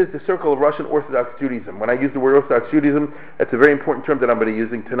 This is the circle of Russian Orthodox Judaism. When I use the word Orthodox Judaism, that's a very important term that I'm going to be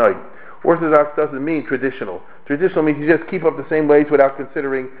using tonight. Orthodox doesn't mean traditional. Traditional means you just keep up the same ways without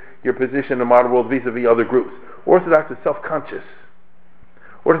considering your position in the modern world vis-a-vis other groups. Orthodox is self-conscious.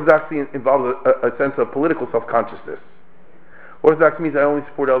 Orthodoxy involves a sense of political self-consciousness. Orthodox means I only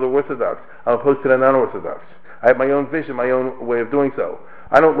support other Orthodox. I'm opposed to the non-Orthodox. I have my own vision, my own way of doing so.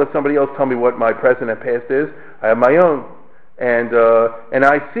 I don't let somebody else tell me what my present and past is. I have my own. And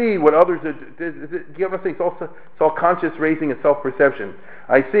I see what others are. You ever say it's all conscious raising and self-perception?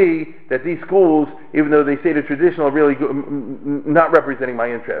 I see that these schools, even though they say they're traditional, are really not representing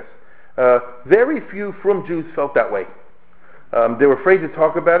my interests. Very few from Jews felt that way. They were afraid to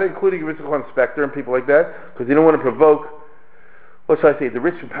talk about it, including Yitzchak Spector and people like that, because they didn't want to provoke, what should I say, the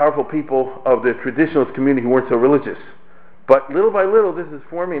rich and powerful people of the traditionalist community who weren't so religious. But little by little, this is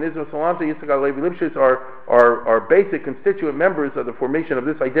forming, and Israel Salanter, Yitzchak Levi Lipschitz are basic constituent members of the formation of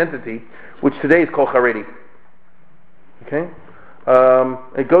this identity, which today is called Haredi. Okay?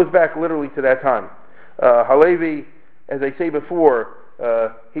 It goes back literally to that time. Halevi, as I say before,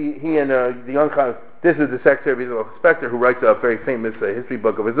 he and the young this is the secretary of Yitzchak Spector, who writes a very famous history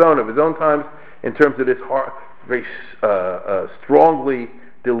book of his own times, in terms of this very strongly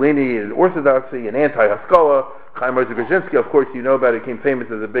delineated orthodoxy and anti-Haskalah. Chaim Ozer Grodzinski, of course, you know about it, became famous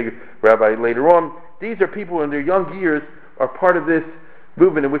as a big rabbi later on. These are people who in their young years are part of this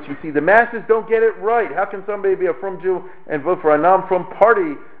movement in which you see the masses don't get it right. How can somebody be a Frum Jew and vote for a non-Frum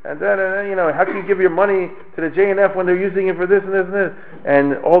party? And then, how can you give your money to the JNF when they're using it for this and this and this?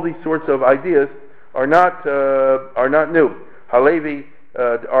 And all these sorts of ideas are not new. Halevi,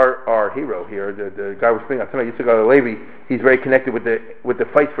 our hero here, the guy we're speaking of tonight, Yitzchak Halevi, he's very connected with the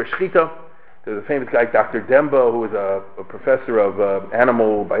fight for Shechita. There's a famous guy, Dr. Dembo, who was a professor of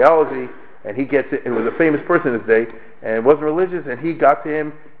animal biology, and he gets it. It was a famous person this day, and wasn't religious, and he got to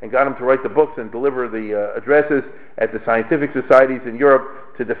him and got him to write the books and deliver the addresses at the scientific societies in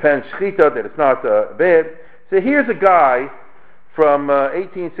Europe to defend Shechita, that it's not bad. So here's a guy from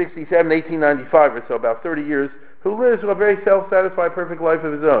 1867, 1895 or so, about 30 years, who lives a very self-satisfied, perfect life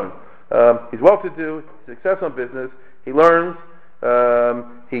of his own. He's well-to-do, successful in business, he learns,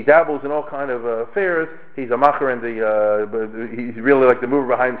 he dabbles in all kind of affairs. He's a macher and he's really like the mover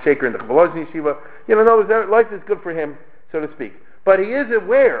behind Shaker in the Kabbalazin Yeshiva. In other words, life is good for him, so to speak. But he is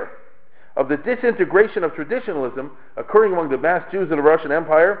aware of the disintegration of traditionalism occurring among the mass Jews of the Russian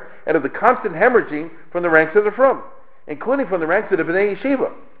Empire, and of the constant hemorrhaging from the ranks of the Frum, including from the ranks of the Bnei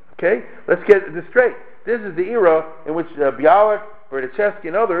Yeshiva. Okay, let's get this straight. This is the era in which Bialik, Berdichevsky,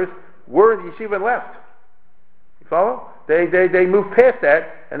 and others were in the yeshiva and left. You follow? They moved past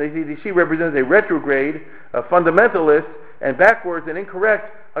that, and the yeshiva represents a retrograde, a fundamentalist, and backwards and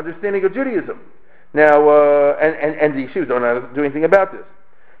incorrect understanding of Judaism. Now, and the yeshivas don't know how to do anything about this.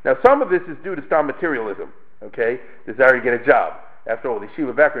 Now, some of this is due to some materialism, okay? Desire to get a job. After all, the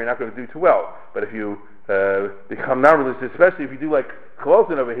yeshiva background, you're not going to do too well. But if you become non-religious, especially if you do like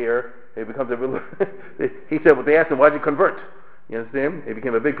Kolzin over here, it becomes he said, well, they asked him, why'd you convert? You understand? He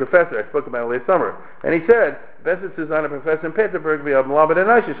became a big professor. I spoke about it last summer. And he said, best is a professor in Petersburg,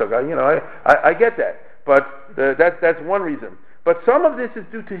 I get that. But that's one reason. But some of this is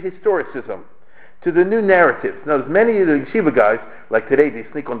due to historicism, to the new narratives. Now, many of the yeshiva guys, like today, they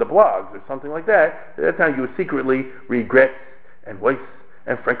sneak on the blogs or something like that. At that time, you would secretly read Gretz and Weiss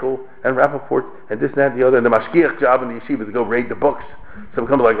and Frankel and Rappaport and this and that and the other. And the mashgiach job in the yeshiva is to go raid the books. So it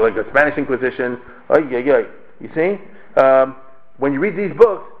becomes like a Spanish Inquisition. You see? When you read these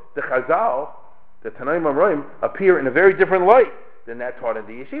books, the Chazal, the Tanaim Amoraim, appear in a very different light than that taught in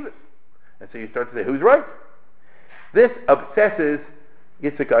the yeshivas. And so you start to say, who's right? This obsesses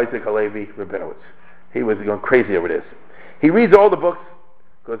Yitzchak Isaac Halevi Rabinowitz. He was going crazy over this. He reads all the books,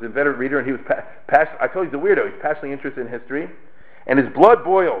 because he's a veteran reader, and he was I told you he's a weirdo. He's passionately interested in history, and his blood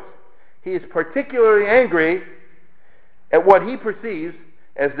boils. He is particularly angry at what he perceives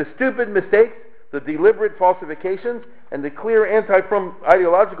as the stupid mistakes, the deliberate falsifications, and the clear anti-Frum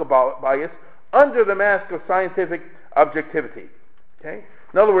ideological bias under the mask of scientific objectivity. Okay?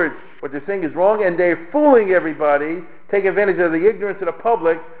 In other words, what they're saying is wrong, and they're fooling everybody, taking advantage of the ignorance of the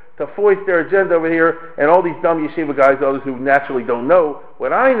public to foist their agenda over here, and all these dumb yeshiva guys, others who naturally don't know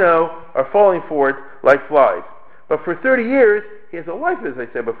what I know, are falling for it like flies. But for 30 years, he has a life, as I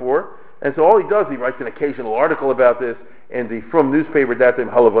said before, and so all he does, he writes an occasional article about this in the Frum newspaper, that time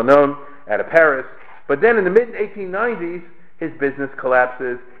Halavanon, out of Paris. But then in the mid-1890s, his business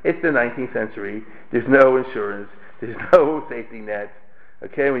collapses. It's the 19th century. There's no insurance. There's no safety net.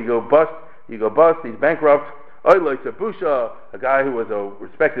 Okay, when you go bust, he's bankrupt. Oiloi Busha, a guy who was a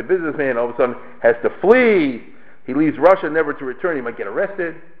respected businessman, all of a sudden has to flee. He leaves Russia never to return. He might get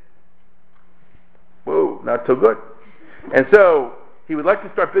arrested. Whoa, not so good. And so he would like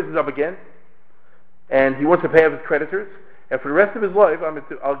to start business up again, and he wants to pay off his creditors. And for the rest of his life,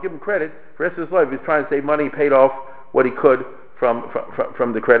 I'll give him credit, for the rest of his life he's trying to save money, paid off what he could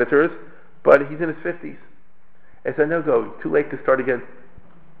from the creditors, but he's in his 50s. And so no go, too late to start again.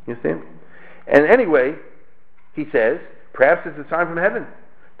 You understand? And anyway, he says, perhaps it's a sign from heaven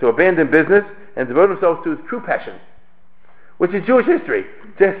to abandon business and devote himself to his true passion, which is Jewish history.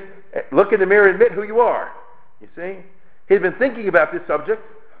 Just look in the mirror and admit who you are. You see? He's been thinking about this subject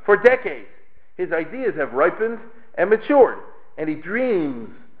for decades. His ideas have ripened and matured, and he dreams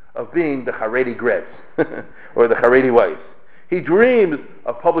of being the Haredi Gretz, or the Haredi wife. He dreams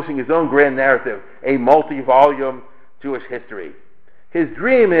of publishing his own grand narrative, a multi-volume Jewish history. His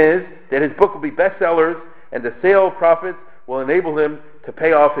dream is that his book will be bestsellers and the sale profits will enable him to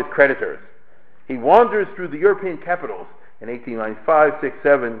pay off his creditors. He wanders through the European capitals in 1895, 6,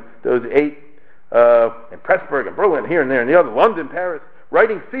 7, those 8, in Pressburg and Berlin, here and there and the other, London, Paris,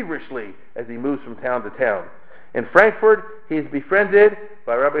 writing feverishly as he moves from town to town. In Frankfurt, he is befriended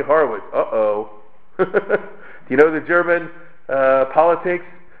by Rabbi Horowitz. Do you know the German politics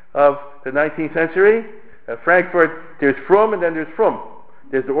of the 19th century? Frankfurt, there's Frum and then there's Frum.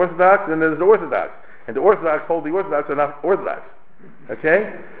 There's the Orthodox and then there's the Orthodox. And the Orthodox hold the Orthodox are not Orthodox.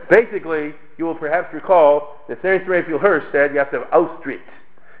 Okay? Basically, you will perhaps recall that St. Raphael Hirsch said you have to have Austritt.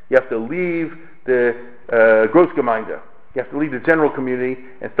 You have to leave the Großgemeinde. You have to leave the general community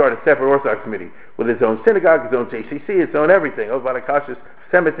and start a separate Orthodox community with its own synagogue, its own JCC, its own everything, Vatikash's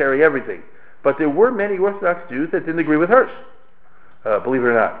cemetery, everything. But there were many Orthodox Jews that didn't agree with Hirsch, believe it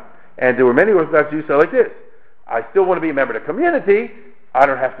or not. And there were many Orthodox Jews who said like this: I still want to be a member of the community. I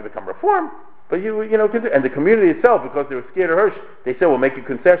don't have to become Reform, but you know, and the community itself, because they were scared of Hirsch, they said, we'll make you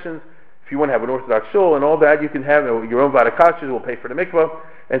concessions. If you want to have an Orthodox shul and all that, you can have your own Vatikashas. We'll pay for the mikvah.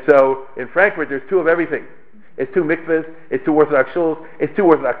 And so in Frankfurt, there's 2 of everything. It's 2 mikvahs, it's 2 Orthodox shuls, it's 2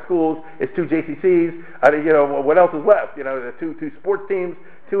 Orthodox schools, it's 2 JCCs. What else is left? The 2 sports teams,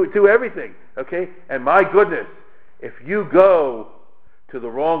 2 everything. Okay, and my goodness, if you go to the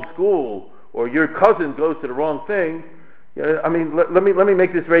wrong school or your cousin goes to the wrong thing, let me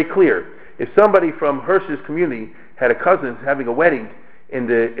make this very clear. If somebody from Hirsch's community had a cousin having a wedding in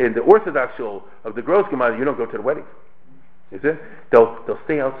the Orthodox shul of the Großgemeinde, you don't go to the wedding. You see? They'll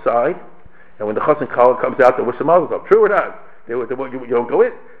stay outside, and when the chassan kala comes out, they'll wish the mazel tov. True or not? You don't go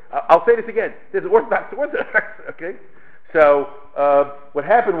in. I'll say this again. There's Orthodox. Okay? So what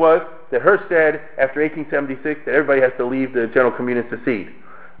happened was that Hirsch said after 1876 that everybody has to leave the general communion and secede.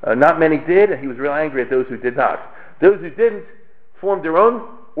 Not many did, and he was real angry at those who did not. Those who didn't formed their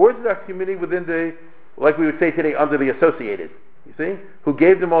own Orthodox community within the, like we would say today, under the associated. You see? Who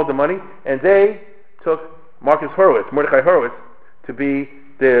gave them all the money, and they took Mordechai Horowitz, to be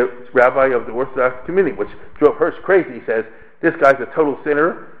the rabbi of the Orthodox community, which drove Hirsch crazy. He says, this guy's a total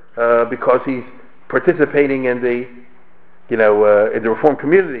sinner because he's participating in the in the Reform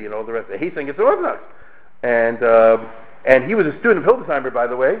community and all the rest of it. He's saying it's Orthodox. And he was a student of Hildesheimer, by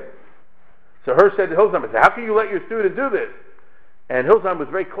the way. So Hirsch said to Hildesheimer, how can you let your student do this? And Hildesheimer was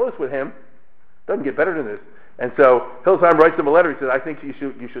very close with him. Doesn't get better than this. And so Hildesheimer writes him a letter. He says, I think you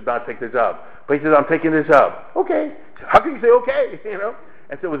should not take the job. But he says, I'm taking this job. Okay. How can you say okay?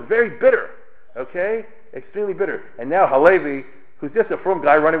 And so it was very bitter. Okay? Extremely bitter. And now Halevi, who's just a frum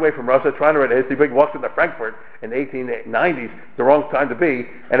guy running away from Russia, trying to write a history book, walks into Frankfurt in the 1890s, the wrong time to be.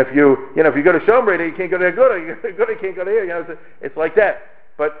 And if you go to Shomrei, you can't go to Aguda. You can't go to here. It's like that.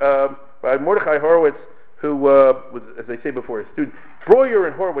 But Mordechai Horowitz, who was, as I say before, a student. Breuer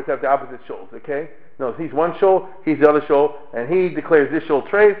and Horowitz have the opposite shuls, okay? No, he's one shul, he's the other shul, and he declares this shul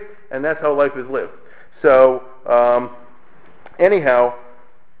treif, and that's how life is lived. So, anyhow,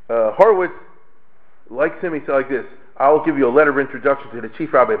 Horowitz likes him. He said like this: I'll give you a letter of introduction to the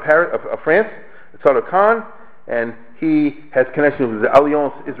chief rabbi of France, Tzadok Khan, and he has connections with the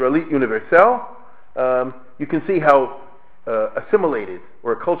Alliance Israélite Universelle. You can see how assimilated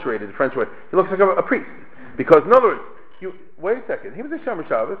or acculturated the French were. He looks like a priest. Because, in other words, wait a second, he was a Shomer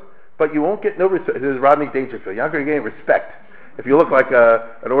Shabbos, but you won't get no respect. This is Rodney Dangerfield. You're not going to get any respect if you look like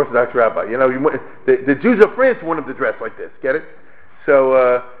an Orthodox rabbi. The Jews of France want him to dress like this. Get it?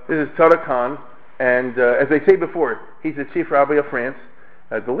 So this is Tzadok Khan, and as I say before, he's the chief rabbi of France,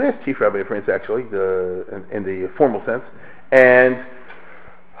 the last chief rabbi of France, actually, in the formal sense, and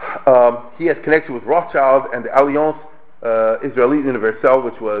he has connection with Rothschild and the Alliance Israélite Universelle,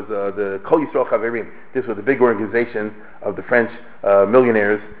 which was the Kol Yisrael Chaverim. This was a big organization of the French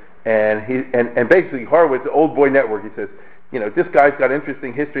millionaires, and basically Horowitz, the old boy network. He says, this guy's got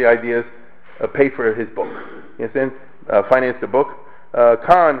interesting history ideas. Pay for his book. You understand? Finance the book.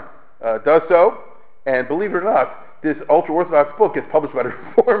 Khan does so, and believe it or not, this ultra-Orthodox book is published by the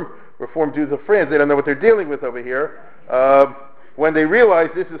Reform Jews of France. They don't know what they're dealing with over here. When they realize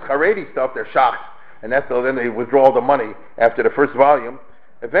this is Haredi stuff, they're shocked. And then they withdraw the money after the first volume.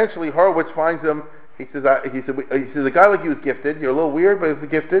 Eventually, Horowitz finds him. He says, a guy like you is gifted. You're a little weird, but he's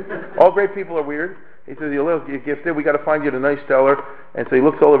gifted. All great people are weird. He says, you're gifted. We got to find you a nice teller. And so he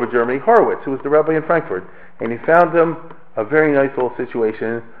looks all over Germany. Horowitz, who was the rabbi in Frankfurt, and he found him a very nice little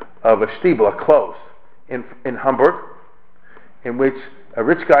situation of a shtibel, a close, in Hamburg, in which a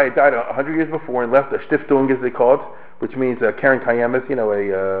rich guy had died 100 years before and left a Stiftung, as they call it, which means Karen Kayemis,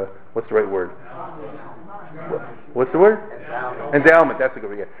 what's the right word? What's the word? Endowment. That's a good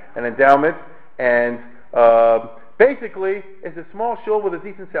word. An endowment, and basically, it's a small shul with a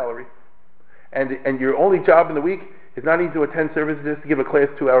decent salary, and your only job in the week is not even to attend services, just to give a class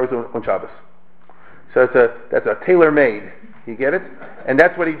 2 hours on Shabbos. So that's a tailor-made. You get it? And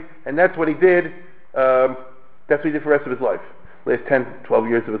that's what he did. That's what he did for the rest of his life. Last 10, 12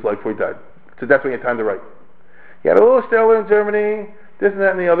 years of his life before he died. So that's when he had time to write. He had a little stellar in Germany, this and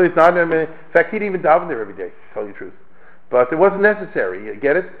that and the other. He's not in fact, he'd even daven there every day, to tell you the truth. But it wasn't necessary. You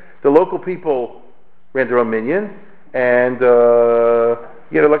get it? The local people ran their own minyan, and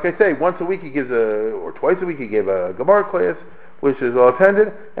like I say, once a week he gives or twice a week he gave a Gemara class, which is all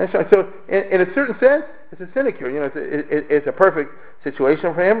attended. And so, in a certain sense, it's a sinecure. It's a perfect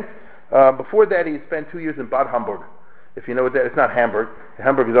situation for him. Before that, he spent 2 years in Bad Hamburg. If you know what that, it's not Hamburg.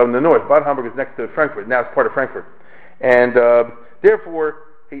 Hamburg is up in the north. Bad Hamburg is next to Frankfurt. Now it's part of Frankfurt, and therefore,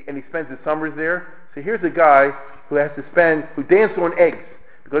 he spends his summers there. So here's a guy who danced on eggs,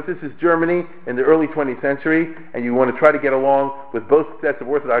 because this is Germany in the early 20th century, and you want to try to get along with both sets of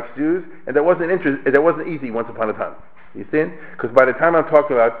Orthodox Jews, and that wasn't easy once upon a time. You see? Because by the time I'm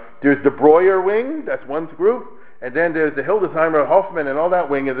talking about, there's the Breuer wing, that's one group, and then there's the Hildesheimer, Hoffman, and all that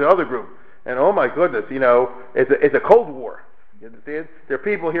wing is the other group. And oh my goodness, it's a Cold War. You understand? There are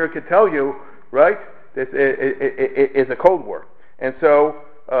people here who can tell you, right? It's a Cold War. And so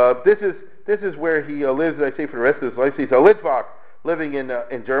this is where he lives, I say, for the rest of his life. He's a Litvak living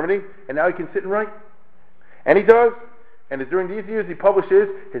in Germany, and now he can sit and write. And he does. And during these years, he publishes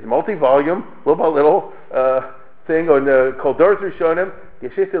his multi-volume, little by little, thing on called Doros Rishonim,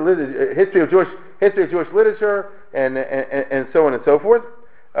 history of Jewish literature, and so on and so forth.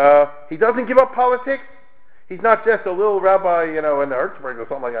 He doesn't give up politics. He's not just a little rabbi, in the Hertzberg or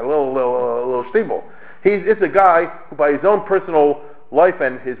something like that, a little steeple. It's a guy who, by his own personal life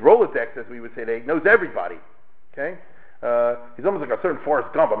and his Rolodex, as we would say today, knows everybody. Okay. He's almost like a certain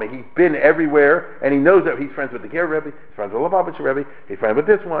Forrest Gump. I mean, he's been everywhere, and he knows that he's friends with the Ger Rebbe, he's friends with the Lubavitcher Rebbe, he's friends with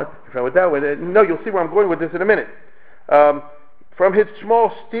this one, he's friends with that one. No, you'll see where I'm going with this in a minute. From his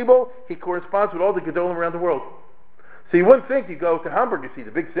small steeple, he corresponds with all the Gedolim around the world. So you wouldn't think you go to Hamburg, you see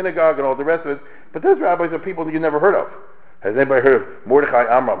the big synagogue and all the rest of it, but those rabbis are people that you never heard of. Has anybody heard of Mordechai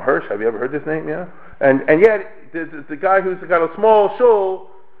Amram Hirsch? Have you ever heard this name? Yeah. And yet, the guy who's got a small shul,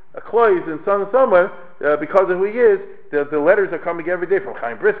 a klois in somewhere, because of who he is, the letters are coming every day from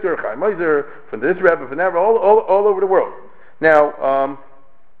Chaim Brisker, Chaim Meiser, from this Rebbe, from that Rebbe, all over the world. Now,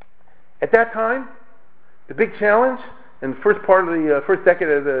 at that time, the big challenge in the first part of the first decade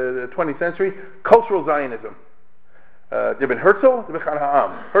of the 20th century, cultural Zionism. There had been Herzl, there had been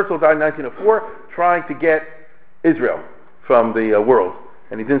Ha'am. Herzl died in 1904, trying to get Israel from the world,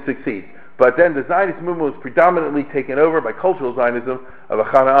 and he didn't succeed. But then the Zionist movement was predominantly taken over by cultural Zionism of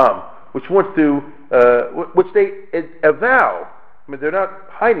Achad Ha'am, which wants to, which they avow. I mean, they're not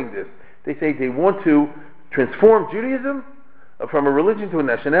hiding this. They say they want to transform Judaism from a religion to a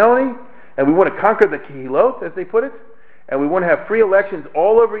nationality, and we want to conquer the Kehilot, as they put it, and we want to have free elections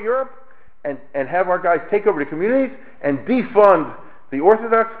all over Europe, and have our guys take over the communities and defund the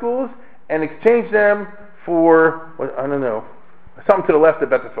Orthodox schools and exchange them for, something to the left of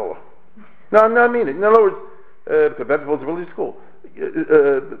Beth Tfilah. No, I mean it. In other words, because Beth Tfilah is a religious school,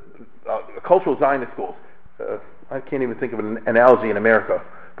 cultural Zionist schools. I can't even think of an analogy in America.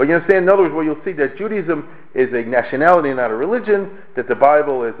 But you understand, in other words, where you'll see that Judaism is a nationality and not a religion, that the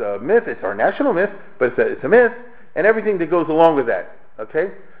Bible is a myth, it's our national myth, but it's a myth, and everything that goes along with that.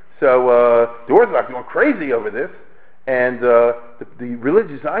 Okay? So the Orthodox are going crazy over this, and the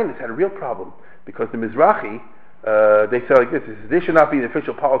religious Zionists had a real problem, because the Mizrahi, they say like this should not be the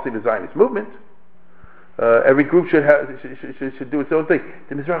official policy of the Zionist movement. Every group should do its own thing.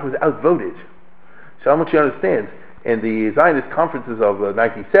 The Mizrahi was outvoted. So I want you to understand, in the Zionist conferences of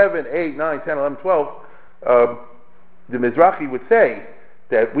 1907, 8, 9, 10, 11, 12, the Mizrahi would say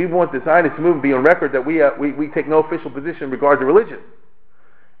that we want the Zionist movement to be on record that we take no official position in regard to religion.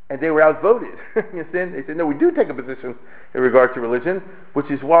 And they were outvoted. You understand? They said, no, we do take a position in regard to religion, which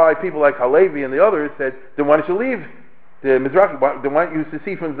is why people like Halevi and the others said, then why don't you leave the Mizrahi? Then why don't you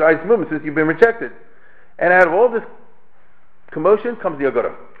secede from the Zionist movement since you've been rejected? And out of all this commotion comes the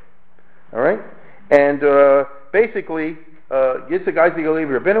Agudah. All right? And basically, Yitzhak Isaac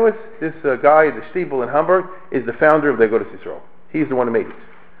Halevi Rabinowitz, this guy at the Stiebel in Hamburg, is the founder of the Agudas Yisrael. He's the one who made it.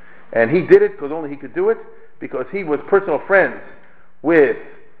 And he did it because only he could do it, because he was personal friends with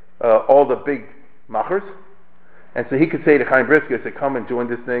all the big machers, and so he could say to Chaim Brisker, say, come and join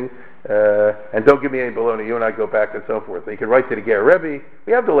this thing, and don't give me any baloney, you and I go back and so forth. So he could write to the Ger Rebbe,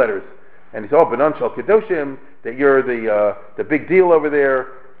 we have the letters, and he's all Benon Shal Kedoshim, that you're the big deal over there,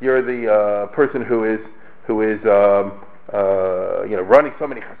 you're the person who who is running so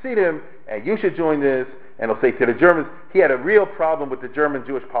many Hasidim, and you should join this. And he'll say to the Germans, he had a real problem with the German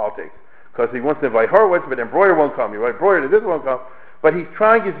Jewish politics, because he wants to invite Horowitz, but then Breuer won't come. You invite Breuer, this won't come. But he's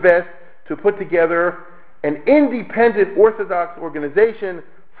trying his best to put together an independent Orthodox organization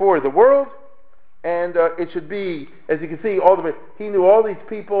for the world, and it should be, as you can see, he knew all these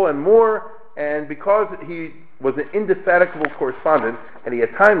people and more, and because he was an indefatigable correspondent, and he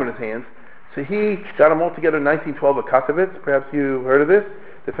had time on his hands, so he got them all together in 1912 at Kassovitz. Perhaps you heard of this.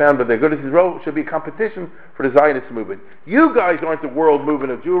 They found that the Agudas Yisrael should be a competition for the Zionist movement. You guys aren't the world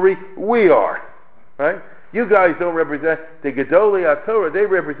movement of Jewry, we are. Right? You guys don't represent the Gedolei HaTorah, they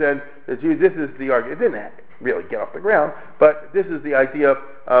represent the Jews. This is the argument. It didn't really get off the ground, but this is the idea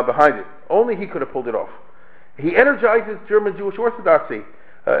behind it. Only he could have pulled it off. He energizes German Jewish Orthodoxy,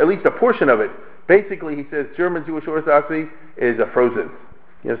 at least a portion of it. Basically, he says German Jewish Orthodoxy is frozen.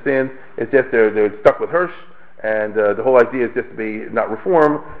 You understand? It's just they're stuck with Hirsch, and the whole idea is just to be not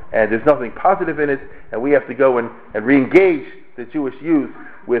reform, and there's nothing positive in it, and we have to go and re-engage the Jewish youth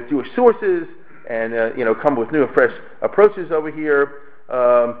with Jewish sources, and come with new and fresh approaches over here.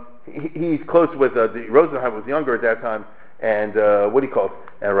 He's close with Rosenheim was younger at that time, and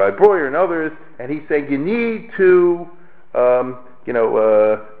and Rabbi Breuer and others, and he's saying you need to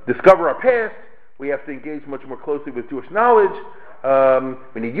discover our past. We have to engage much more closely with Jewish knowledge.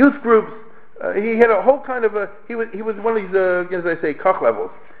 We need youth groups. He had a whole kind of he was one of these as I say Koch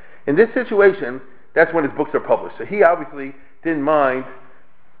levels. In this situation, that's when his books are published. So he obviously didn't mind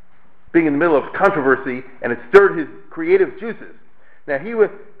being in the middle of controversy, and it stirred his creative juices. Now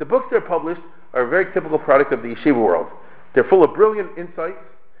the books that are published are a very typical product of the yeshiva world. They're full of brilliant insights.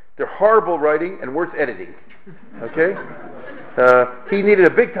 They're horrible writing and worse editing. Okay, he needed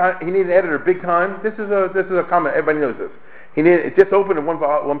He needed an editor big time. This is a comment. Everybody knows this. It just opened in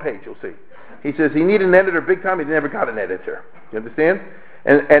one page. You'll see. He says he needed an editor big time. He never got an editor. You understand?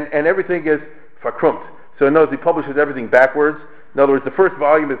 And everything is verkrumpt. So in other words, he publishes everything backwards. In other words, the first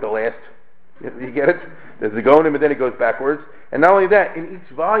volume is the last. You get it? There's the Gonim, and then it goes backwards. And not only that, in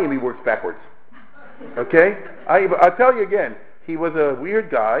each volume he works backwards. Okay? I'll tell you again. He was a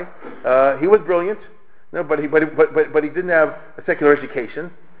weird guy. He was brilliant. No, but he didn't have a secular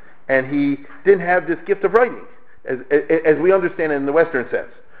education, and he didn't have this gift of writing, as we understand it in the Western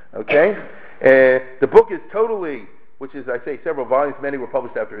sense. Okay? The book is totally, which is, I say, several volumes. Many were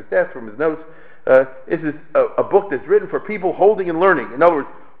published after his death from his notes. This is a book that's written for people holding and learning. In other words,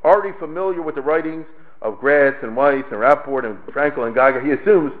 already familiar with the writings of Gratz and Weiss and Rapport and Frankel and Geiger. He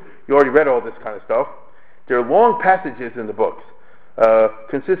assumes you already read all this kind of stuff. There are long passages in the books,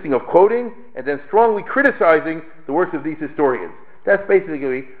 consisting of quoting and then strongly criticizing the works of these historians. That's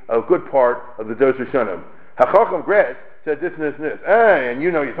basically a good part of the Dos Rishonim. HaChacham Gratz said this and this and this. And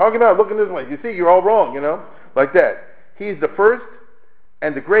you're talking about, looking this way. You see, you're all wrong, like that. He's the first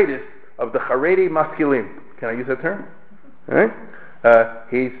and the greatest of the Haredi Maskilim. Can I use that term? All right?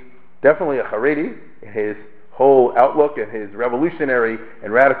 He's definitely a Haredi in his whole outlook and his revolutionary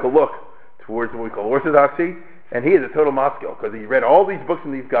and radical look towards what we call Orthodoxy. And he is a total Moscow, because he read all these books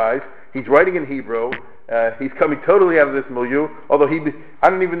from these guys. He's writing in Hebrew. He's coming totally out of this milieu, although I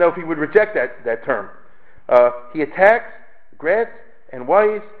don't even know if he would reject that term. He attacks Gratz and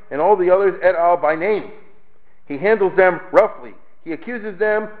Weiss and all the others et al. By name. He handles them roughly. He accuses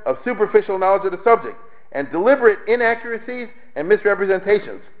them of superficial knowledge of the subject and deliberate inaccuracies and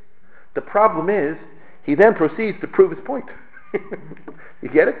misrepresentations. The problem is, he then proceeds to prove his point. You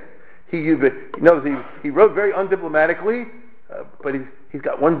get it? He wrote very undiplomatically, but he's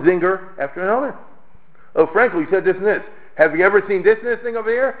got one zinger after another. Oh, frankly, he said this and this. Have you ever seen this and this thing over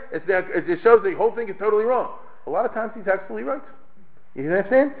here? It just shows the whole thing is totally wrong. A lot of times he's absolutely right. You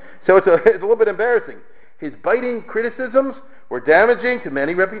understand? So it's a little bit embarrassing. His biting criticisms were damaging to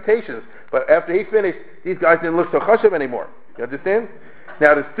many reputations. But after he finished, these guys didn't look so chashuv anymore. You understand?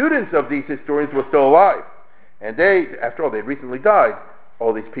 Now the students of these historians were still alive. And after all, they'd recently died,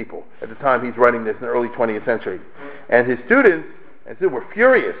 all these people, at the time he's writing this in the early 20th century. And his students were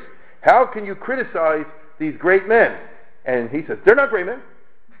furious. How can you criticize these great men? And he says, they're not great men.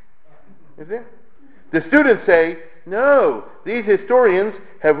 You see? The students say, no, these historians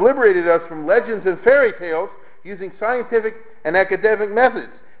have liberated us from legends and fairy tales using scientific and academic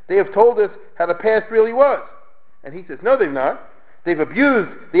methods. They have told us how the past really was. And he says, no, they've not. They've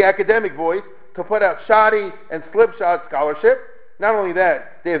abused the academic voice to put out shoddy and slipshod scholarship. Not only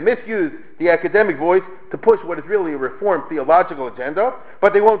that, they have misused the academic voice to push what is really a reformed theological agenda,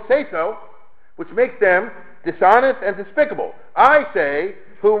 but they won't say so, which makes them dishonest and despicable. I say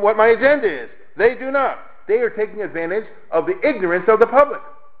what my agenda is. They do not. They are taking advantage of the ignorance of the public,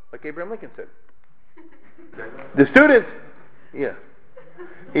 like Abraham Lincoln said. The students, yeah.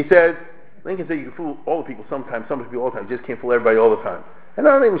 He says, Lincoln said you can fool all the people sometimes, some people all the time. You just can't fool everybody all the time. And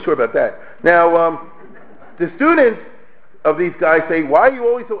I'm not even sure about that. Now, the students of these guys say, why are you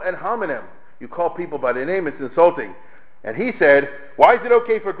always so ad hominem? You call people by their name, it's insulting. And he said, why is it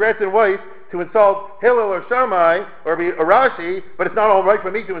okay for Gretz and Weiss to insult Hillel or Shammai or Rashi, but it's not all right for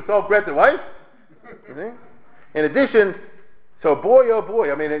me to insult Gretz and Weiss? In addition, so boy, oh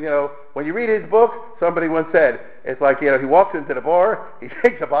boy, I mean, when you read his book, somebody once said, it's like, he walks into the bar, he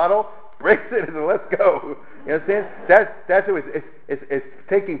takes a bottle, breaks it, and let's go. You understand? That's it. It's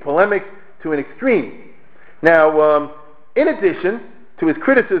taking polemics to an extreme. Now, in addition to his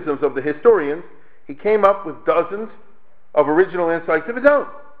criticisms of the historians, he came up with dozens of original insights of his own.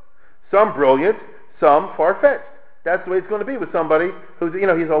 Some brilliant, some far-fetched. That's the way it's going to be with somebody who's,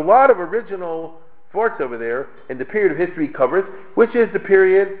 he's a lot of original thoughts over there in the period of history he covers, which is the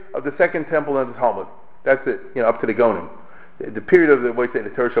period of the Second Temple and the Talmud. That's it, up to the Gonim. The period of the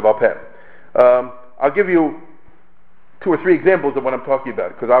Torah Shabbal Peh. I'll give you 2 or 3 examples of what I'm talking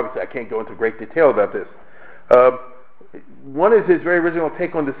about, because obviously I can't go into great detail about this. One is his very original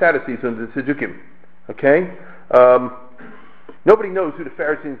take on the Sadducees and the Saddukim. Okay? Nobody knows who the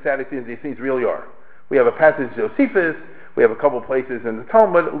Pharisees and Sadducees and the Essenes really are. We have a passage in Josephus, we have a couple places in the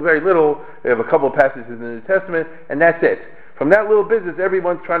Talmud, very little, we have a couple of passages in the New Testament, and that's it. From that little business,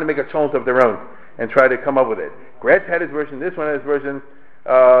 everyone's trying to make a challenge of their own and try to come up with it. Gretz had his version, this one had his version.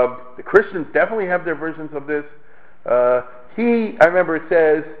 The Christians definitely have their versions of this. I remember it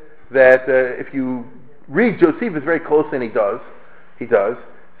says that if you read Josephus very closely, and he does,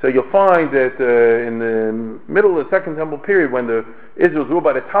 so you'll find that in the middle of the Second Temple period, when Israel was ruled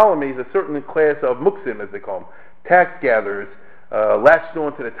by the Ptolemies, a certain class of muksim, as they call them, tax gatherers, latched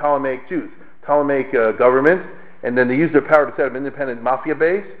on to the Ptolemaic Jews, Ptolemaic government, and then they used their power to set up an independent mafia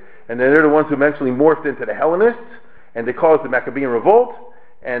base, and then they're the ones who eventually morphed into the Hellenists, and they caused the Maccabean revolt,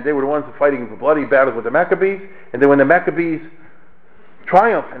 and they were the ones fighting the bloody battles with the Maccabees, and then when the Maccabees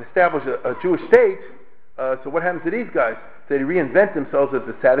triumphed and established a Jewish state, so what happens to these guys? They reinvent themselves as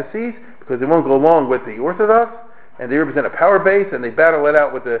the Sadducees, because they won't go along with the Orthodox, and they represent a power base, and they battle it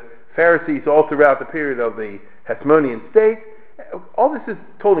out with the Pharisees all throughout the period of the Hasmonean state. All this is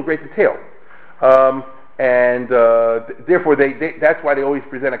told in great detail. Therefore, that's why they always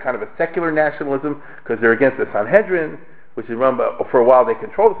present a kind of a secular nationalism, because they're against the Sanhedrin, which is run by, for a while they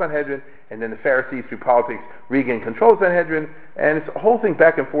control the Sanhedrin, and then the Pharisees, through politics, regain control of the Sanhedrin, and it's a whole thing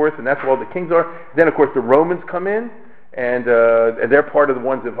back and forth, and that's where all the kings are. Then, of course, the Romans come in, and they're part of the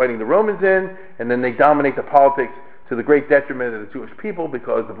ones that are fighting the Romans in, and then they dominate the politics to the great detriment of the Jewish people,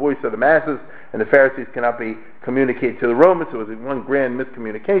 because the voice of the masses and the Pharisees cannot be communicated to the Romans. So it was one grand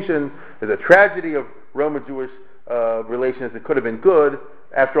miscommunication. There's a tragedy of Roman-Jewish relations that could have been good.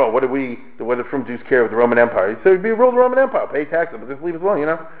 After all, what do from Jews care of the Roman Empire? So you'd be ruled the Roman Empire, pay taxes, but just leave it alone,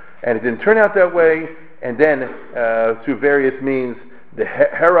 And it didn't turn out that way. And then, through various means, the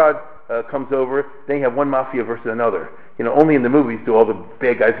Herod comes over. Then you have one mafia versus another. Only in the movies do all the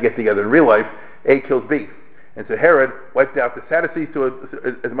bad guys get together. In real life, A kills B. And so Herod wiped out the Sadducees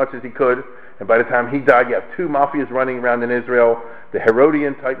as much as he could, and by the time he died, you have 2 mafias running around in Israel, the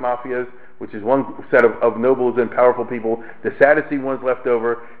Herodian-type mafias, which is one set of nobles and powerful people, the Sadducee ones left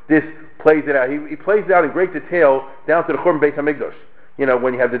over. This plays it out. He plays it out in great detail down to the Churban Beis HaMikdash.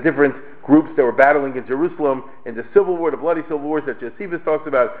 When you have the different groups that were battling in Jerusalem in the civil war, the bloody civil wars that Josephus talks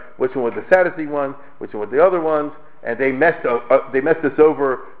about, which one was the Sadducee one, which one was the other ones, and they messed us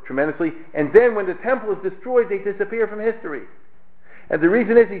over tremendously. And then when the temple is destroyed, they disappear from history. And the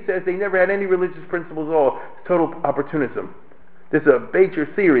reason is, he says, they never had any religious principles at all. It's total opportunism. This is a major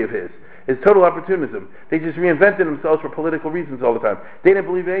theory of his. It's total opportunism. They just reinvented themselves for political reasons all the time. They didn't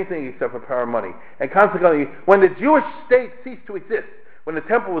believe in anything except for power and money. And consequently, when the Jewish state ceased to exist, when the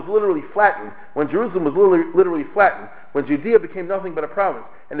temple was literally flattened, when Jerusalem was literally flattened, when Judea became nothing but a province,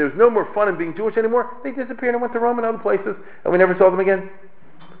 and there was no more fun in being Jewish anymore, they disappeared and went to Rome and other places, and we never saw them again.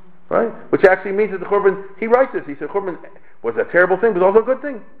 Right? Which actually means that the Churban, he writes this, he said, Churban was a terrible thing, but also a good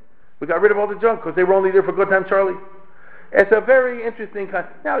thing. We got rid of all the junk, because they were only there for good time, Charlie. It's a very interesting kind.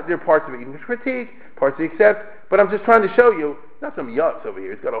 Now, there are parts of it you can critique, parts you accept, but I'm just trying to show you, not some yachts over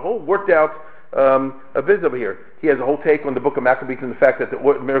here. He's got a whole worked out a biz over here. He has a whole take on the book of Maccabees and the fact that the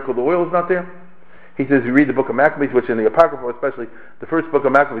miracle of the oil is not there. He says, you read the book of Maccabees, which in the Apocrypha, especially the first book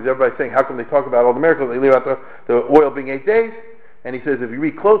of Maccabees, everybody's saying, how come they talk about all the miracles? They leave out the oil being 8 days. And he says, if you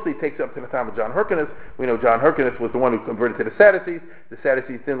read closely, it takes up to the time of John Hyrcanus. We know John Hyrcanus was the one who converted to the Sadducees. The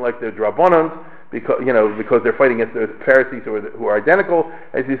Sadducees didn't like the Drabbonans because they're fighting against the Pharisees who are identical.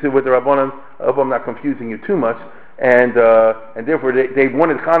 As he said with the Rabbanans, I hope I'm not confusing you too much. and therefore they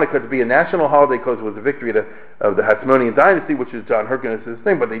wanted Hanukkah to be a national holiday because it was a victory of the Hasmonean dynasty, which is John Hyrcanus'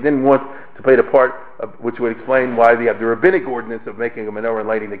 thing, but they didn't want to play the part which would explain why they have the rabbinic ordinance of making a menorah and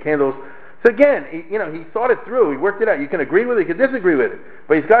lighting the candles. So again, he thought it through, he worked it out. You can agree with it, you can disagree with it,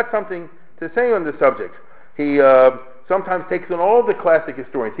 but he's got something to say on the subject. He sometimes takes on all the classic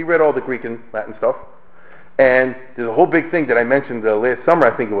historians. He read all the Greek and Latin stuff. And there's a whole big thing that I mentioned last summer,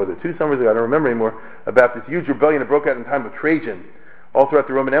 I think it was, or 2 summers ago, I don't remember anymore, about this huge rebellion that broke out in the time of Trajan, all throughout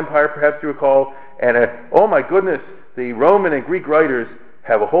the Roman Empire, perhaps you recall. And oh my goodness, the Roman and Greek writers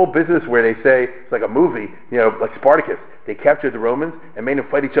have a whole business where they say, it's like a movie, like Spartacus. They captured the Romans and made them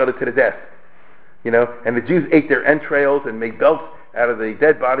fight each other to the death. And the Jews ate their entrails and made belts out of the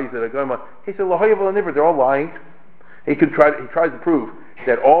dead bodies that are going on. He said, they're all lying. He tries to prove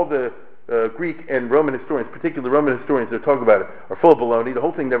that all the Greek and Roman historians, particularly Roman historians that talk about it, are full of baloney. The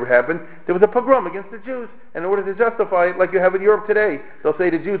whole thing never happened. There was a pogrom against the Jews, and in order to justify it, like you have in Europe today, they'll say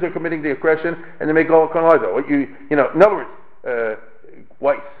the Jews are committing the aggression, and they make all kind of lies. In other words,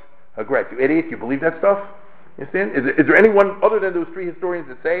 Weiss, Gretz, you idiot, you believe that stuff? You understand? Is there anyone other than those 3 historians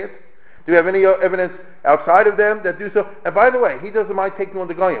that say it? Do you have any evidence outside of them that do so? And by the way, he doesn't mind taking on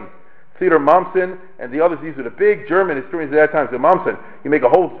the Goyim. Theodor Mommsen and the others, these were the big German historians at that time. So Mommsen, you make a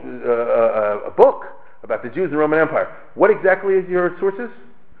whole a book about the Jews in the Roman Empire. What exactly is your sources?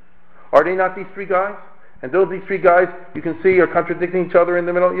 Are they not these 3 guys? And those these 3 guys, you can see, are contradicting each other in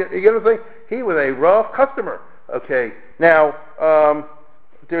the middle. You know what I'm saying? He was a rough customer. Okay, now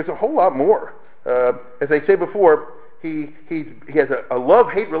there's a whole lot more. As I said before, he has a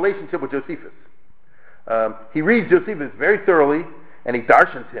love-hate relationship with Josephus. He reads Josephus very thoroughly, and he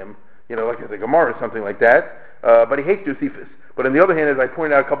darshans him, like as a Gemara or something like that, but he hates Josephus. But on the other hand, as I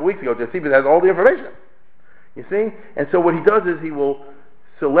pointed out a couple weeks ago, Josephus has all the information. You see? And so what he does is he will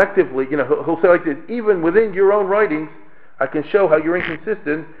selectively, he'll say like this, even within your own writings, I can show how you're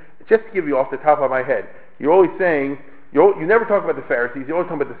inconsistent. Just to give you off the top of my head, you're always saying, you never talk about the Pharisees, you always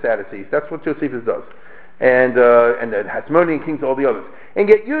talk about the Sadducees. That's what Josephus does. And the Hasmonean kings, all the others. And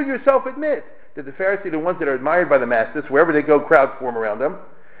yet you yourself admit that the Pharisees are the ones that are admired by the masses. Wherever they go, crowds form around them.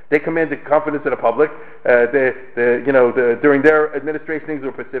 They command the confidence of the public. During their administration, things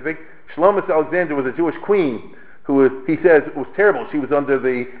were pacific. Shlomis Alexander was a Jewish queen who he says was terrible. She was under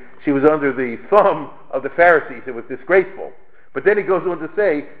the thumb of the Pharisees. It was disgraceful. But then he goes on to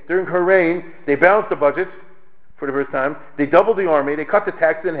say, during her reign, they balanced the budget for the first time. They doubled the army. They cut the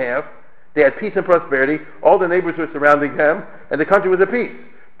tax in half. They had peace and prosperity. All the neighbors were surrounding them, and the country was at peace.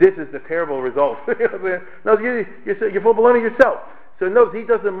 This is the terrible result. No, you're full of baloney yourself. So notice he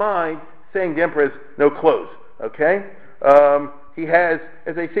doesn't mind saying the emperor has no clothes. Okay? He has,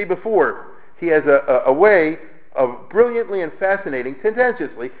 as I say before, he has a way of brilliantly and fascinating,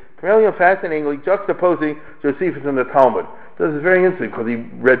 tendentiously, brilliantly and fascinatingly juxtaposing Josephus and the Talmud. So this is very interesting because he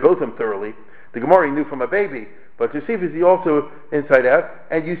read both of them thoroughly. The Gemara he knew from a baby, but Josephus he also inside out.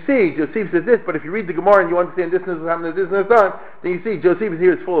 And you see, Josephus says this, but if you read the Gemara and you understand this and this happened, this and this time, then you see Josephus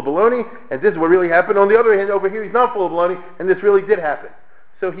here is full of baloney, and this is what really happened. On the other hand, over here he's not full of baloney, and this really did happen.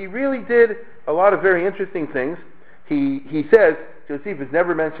 So he really did a lot of very interesting things. He says Josephus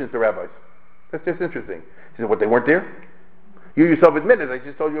never mentions the rabbis. That's just interesting. He said, what, they weren't there? You yourself admitted, I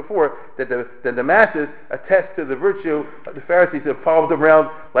just told you before, that the masses attest to the virtue of the Pharisees who followed them around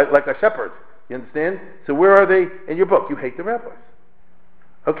like a shepherd. You understand? So where are they in your book? You hate the rabbis.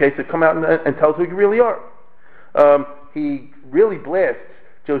 Okay, so come out and tell us who you really are. He really blasts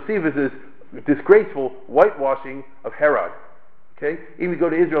Josephus' disgraceful whitewashing of Herod. Okay? Even if you go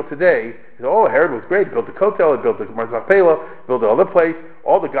to Israel today, you say, oh, Herod was great. He built the Kotel, he built the Marzapela, built another place.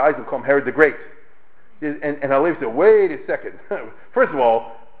 All the guys who call him Herod the Great. And Halevi said, wait a second. First of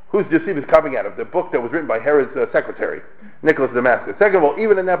all, who's Josephus coming out of? The book that was written by Herod's secretary, Nicholas of Damascus. Second of all,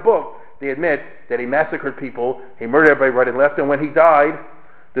 even in that book, they admit that he massacred people, he murdered everybody right and left, and when he died,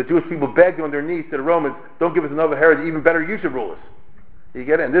 the Jewish people begged on their knees to the Romans, don't give us another Herod, even better, you should rule us. You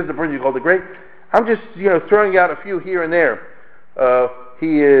get it? And this is the person you call the Great. I'm just, throwing out a few here and there.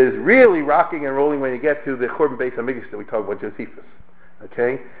 He is really rocking and rolling when you get to the Churban Beis HaMikdash that we talk about Josephus.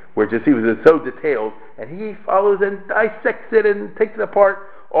 Okay? Where Josephus is so detailed, and he follows and dissects it and takes it apart,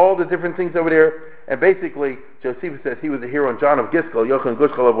 all the different things over there. And basically, Josephus says he was the hero, and John of Giskel, Yochanan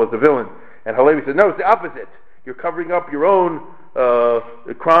Gushchalov, was the villain. And Halevi said, no, it's the opposite. You're covering up your own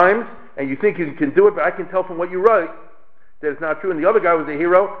crimes, and you think you can do it, but I can tell from what you write that it's not true. And the other guy was the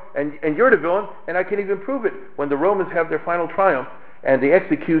hero, and you're the villain, and I can even prove it. When the Romans have their final triumph, and they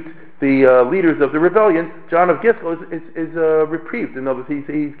execute the leaders of the rebellion, John of Giskel is reprieved. In other words,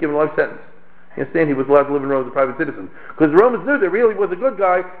 he's given a life sentence. You understand? He was allowed to live in Rome as a private citizen. Because the Romans knew there really was a good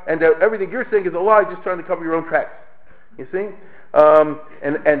guy, and that everything you're saying is a lie, just trying to cover your own tracks. You see?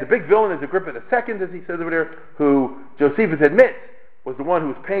 And the big villain is Agrippa II, as he says over there, who Josephus admits was the one who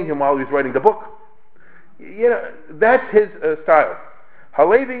was paying him while he was writing the book. That's his style.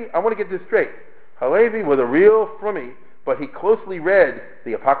 Halevi, I want to get this straight. Halevi was a real frummy, but he closely read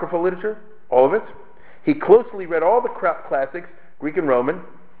the apocryphal literature, all of it. He closely read all the classics, Greek and Roman.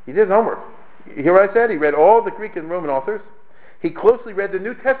 He did his homework. You hear what I said? He read all the Greek and Roman authors. He closely read the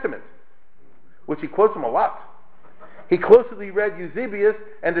New Testament, which he quotes from a lot. He closely read Eusebius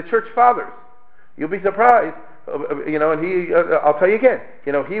and the Church Fathers. You'll be surprised, and I'll tell you again,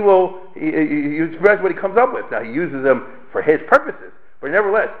 you're surprised what he comes up with. Now, he uses them for his purposes, but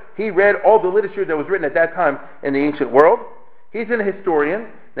nevertheless, he read all the literature that was written at that time in the ancient world. He's a historian.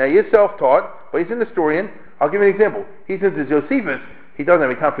 Now, he is self-taught, but he's an historian. I'll give you an example. He's into Josephus. He doesn't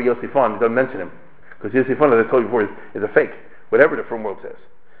have any time for Josephon. He doesn't mention him, because Josephon, as I told you before, is a fake, whatever the Frum world says.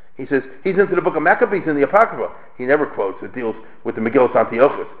 He says he's into the book of Maccabees and the Apocrypha. He never quotes or deals with the Megillah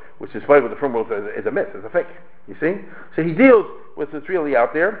Antiochus, which is what the Frum world says is a myth, is a fake. You see? So he deals with what's really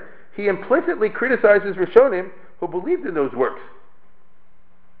out there. He implicitly criticizes Rishonim who believed in those works.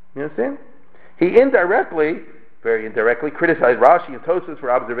 You understand? He indirectly, very indirectly, criticized Rashi and Tosas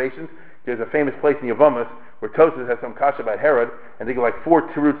for observations. There's a famous place in Yevamos where Tosas has some kasha about Herod, and they give like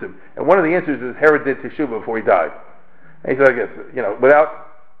 4 terutzim. And one of the answers is Herod did teshuvah before he died. And he said, I guess, without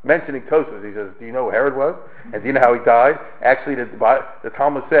mentioning Tosas, he says, do you know who Herod was? And do you know how he died? Actually, the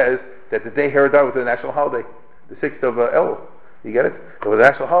Talmud says that the day Herod died was a national holiday, the 6th of Elul. You get it? It was a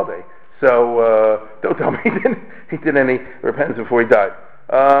national holiday. So don't tell me he did any repentance before he died.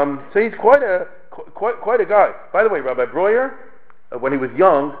 So he's quite a guy. By the way, Rabbi Breuer, when he was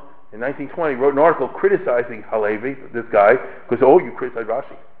young, in 1920, wrote an article criticizing Halevi, this guy, because, you criticize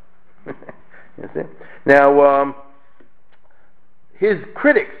Rashi. You see? Now, his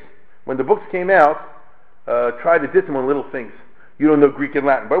critics, when the books came out, tried to diss him on little things. You don't know Greek and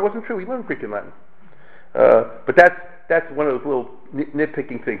Latin. But it wasn't true. He learned Greek and Latin. But that's one of those little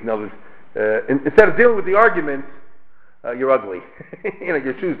nitpicking things. In other words, instead of dealing with the arguments, you're ugly.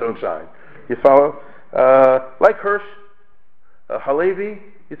 Your shoes don't shine. You follow? Like Hirsch, Halevi,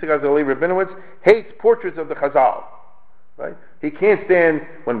 Yitzhak Halevi Rabinowitz, hates portraits of the Chazal. Right? He can't stand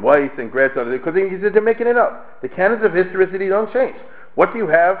when Weiss and Gretz are there, because he said they're making it up. The canons of historicity don't change. What do you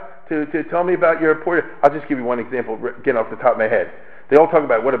have to tell me about your portrait? I'll just give you one example, getting off the top of my head. They all talk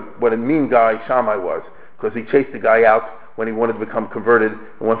about what a mean guy Shammai was, because he chased the guy out when he wanted to become converted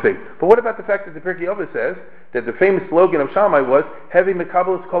in one thing. But what about the fact that the Pirkei Avos says that the famous slogan of Shammai was Hevi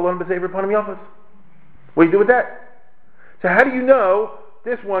Mekabelos Kol Olam B'Sever Panim Yafos? What do you do with that? So how do you know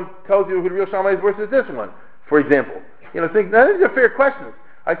this one tells you who the real Shammai is versus this one? For example, now these are fair questions.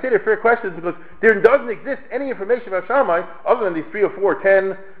 I say they're fair questions because there doesn't exist any information about Shammai other than these 3 or 4,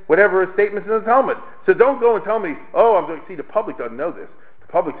 10, whatever statements in the Talmud. So don't go and tell me, I'm going to see the public doesn't know this. The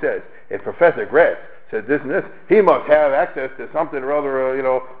public says, if Professor Gretz says this and this, he must have access to something or other,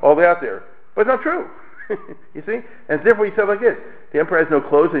 all the out there. But it's not true. You see? And therefore he said like this, the emperor has no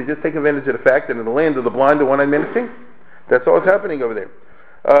clothes, and he's just taking advantage of the fact that in the land of the blind, the one-eyed man is king. That's all that's happening over there.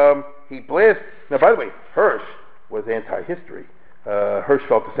 He blasts. Now, by the way, Hirsch was anti-history. Hirsch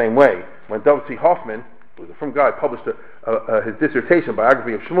felt the same way. When W. C. Hoffman, who was a Frum guy, published his dissertation,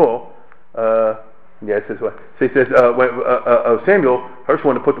 biography of Shmuel, it says, so he says, Samuel, Hirsch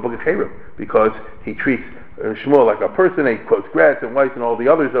wanted to put the book of Torah because he treats Shmuel like a person, and he quotes Gretz and Weiss and all the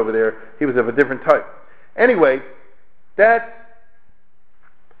others over there. He was of a different type. Anyway, that's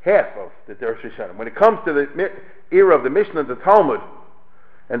half of the Derush Hashanah. When it comes to the era of the Mishnah and the Talmud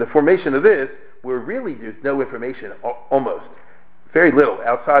and the formation of this, where really there's no information, almost. Very little,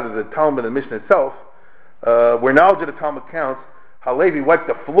 outside of the Talmud and the Mishnah itself, where knowledge of the Talmud counts, Halevi wiped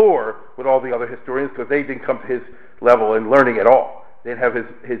the floor with all the other historians because they didn't come to his level in learning at all. They didn't have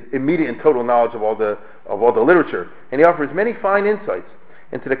his immediate and total knowledge of all the literature. And he offers many fine insights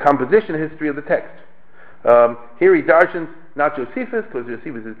into the composition and history of the text. Here he darshans not Josephus, because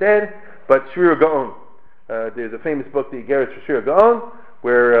Josephus is dead, but Shrir Gaon. There's a famous book, the Igeres for Shrir Gaon,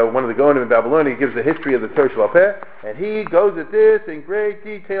 where one of the Gaonim in Babylonia gives the history of the Torah Shel Peh, and he goes at this in great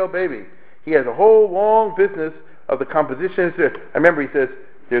detail, baby. He has a whole long business of the composition. I remember he says,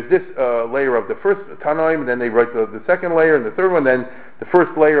 there's this layer of the first Tanoim, and then they write the second layer and the third one, then the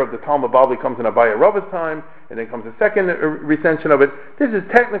first layer of the Talmud Bavli comes in Abaye Rava's time, and then comes the second recension of it. This is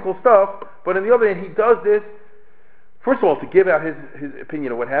technical stuff, but on the other hand, he does this, first of all, to give out his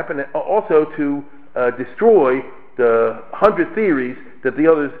opinion of what happened, and also to destroy the 100 theories that the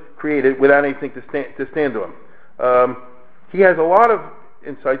others created without anything to stand on. He has a lot of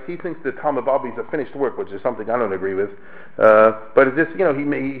insights. He thinks that Talmud Bavli is a finished work, which is something I don't agree with. But it's just,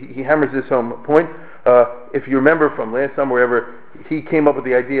 he hammers this home point. If you remember from last summer, wherever, he came up with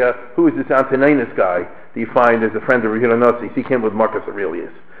the idea, who is this Antoninus guy that you find as a friend of Religionosis? He came with Marcus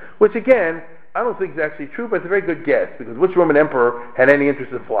Aurelius. Which again, I don't think is actually true, but it's a very good guess, because which Roman emperor had any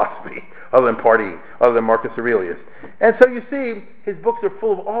interest in philosophy other than partying, other than Marcus Aurelius? And so you see, his books are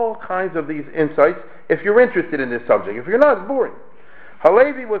full of all kinds of these insights, if you're interested in this subject. If you're not, it's boring.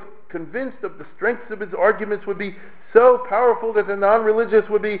 Halevi was convinced of the strengths of his arguments would be so powerful that the non-religious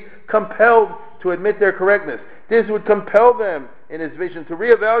would be compelled to admit their correctness. This would compel them, in his vision, to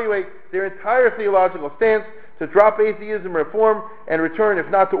reevaluate their entire theological stance, to drop atheism, reform, and return, if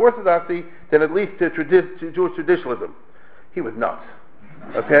not to orthodoxy, then at least to Jewish traditionalism. He was nuts.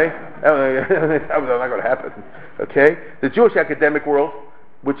 Okay? That was not going to happen. Okay? The Jewish academic world,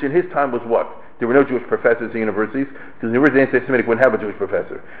 which in his time was what? There were no Jewish professors in universities, because the University of Anti-Semitic wouldn't have a Jewish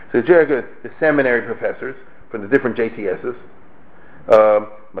professor. So the seminary professors from the different JTSs,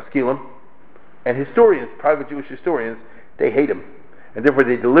 maskilim, and historians, private Jewish historians, they hate him. And therefore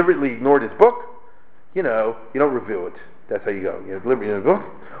they deliberately ignored his book. You don't review it. That's how you go. You deliberately ignore the book.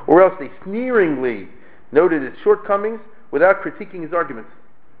 Or else they sneeringly noted its shortcomings without critiquing his arguments.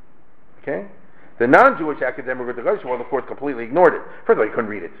 Okay? The non-Jewish academic of the Gaudish world, of course, completely ignored it. First of all, he couldn't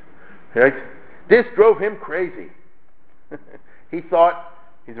read it. Right? This drove him crazy. He thought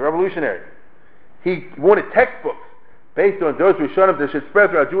he's a revolutionary. He wanted textbooks based on those Rishonim that should spread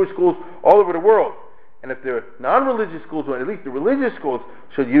throughout Jewish schools all over the world. And if the non-religious schools, or at least the religious schools,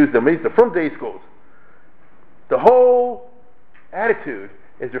 should use them, at least the Frum Day schools. The whole attitude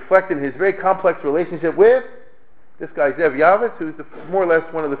is reflected in his very complex relationship with this guy Zev Yavitz, who's more or less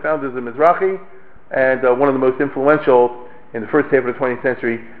one of the founders of Mizrahi, and one of the most influential in the first half of the 20th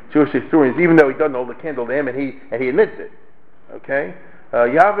century Jewish historians, even though he doesn't hold the candle to him, and he admits it. Okay?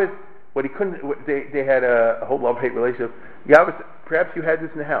 Yavitz, they had a whole love-hate relationship. Yavitz, perhaps you had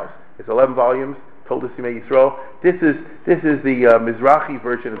this in the house. It's 11 volumes, Told Us Yimei Yisrael. This is the Mizrahi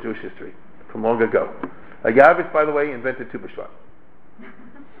version of Jewish history from long ago. Yavitz, by the way, invented Tu B'Shvat.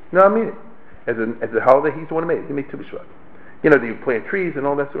 No, I mean it. As a holiday, he's the one who made it. He made Tu B'Shvat. You plant trees and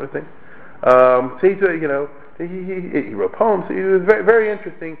all that sort of thing. So he's he wrote poems. He was a very, very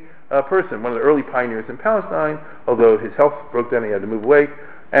interesting person, one of the early pioneers in Palestine, although his health broke down, he had to move away.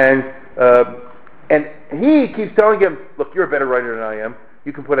 And he keeps telling him, look, you're a better writer than I am.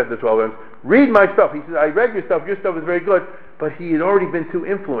 You can put out the 12 volumes. Read my stuff. He says, I read your stuff is very good. But he had already been too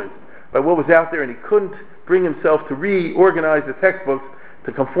influenced by what was out there, and he couldn't bring himself to reorganize the textbooks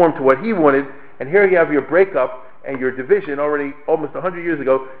to conform to what he wanted. And here you have your breakup and your division already almost 100 years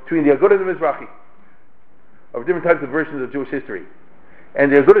ago between the Agudah and the Mizrahi, of different types of versions of Jewish history.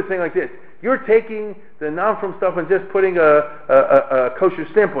 And the Agudah is saying like this: you're taking the non-from stuff and just putting a kosher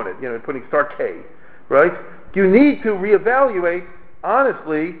stamp on it, putting star K, right? You need to reevaluate,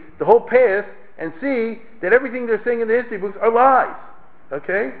 honestly, the whole past and see that everything they're saying in the history books are lies.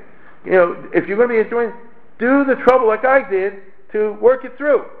 Okay? If you're going to be a historian, do the trouble like I did to work it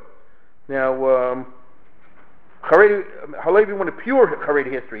through. Now, Halevi wanted pure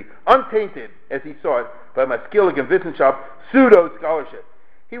Haredi history, untainted, as he saw it, by Maskilik and Wissenschaft, pseudo-scholarship.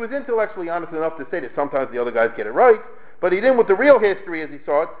 He was intellectually honest enough to say that sometimes the other guys get it right, but he didn't want the real history, as he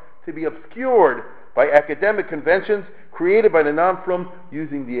saw it, to be obscured by academic conventions created by the non-from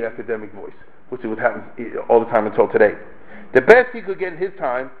using the academic voice, which is what happens all the time until today. The best he could get in his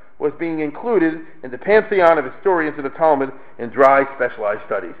time was being included in the pantheon of historians of the Talmud in dry, specialized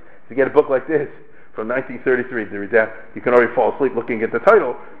studies. To get a book like this from 1933 to read that, you can already fall asleep looking at the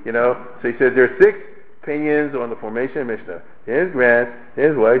title, So he said there are 6 opinions on the formation of Mishnah. There's Grant,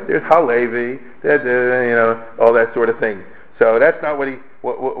 there's Weiss, there's Halevi, all that sort of thing. So that's not what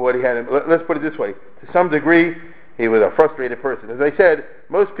he had. Let's put it this way: to some degree, he was a frustrated person. As I said,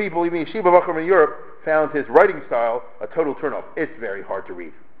 most people, even Yeshiva Bachram in Europe, found his writing style a total turnoff. It's very hard to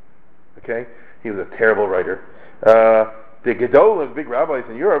read. Okay, he was a terrible writer. The Gedolim, the big rabbis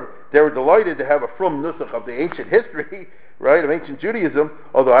in Europe, they were delighted to have a frum nusach of the ancient history, right, of ancient Judaism,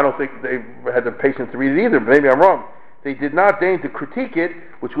 although I don't think they had the patience to read it either, but maybe I'm wrong. They did not deign to critique it,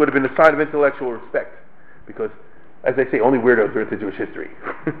 which would have been a sign of intellectual respect, because, as I say, only weirdos are into Jewish history.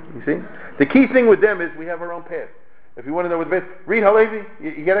 You see? The key thing with them is we have our own past. If you want to know what the best, read Halevi,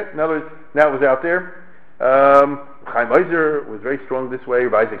 you get it? In other words, now it was out there. Chaim Ozer was very strong this way.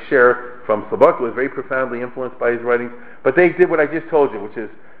 Rabbi Isaac Sher from Slobodka was very profoundly influenced by his writings. But they did what I just told you, which is,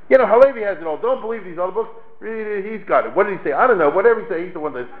 Halevi has it all. Don't believe these other books. Read it. He's got it. What did he say? I don't know. Whatever he said, he's the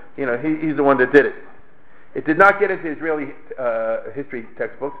one that, he's the one that did it. It did not get into Israeli history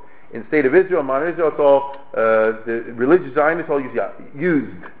textbooks. In the state of Israel, modern Israel, it's all the religious Zionists all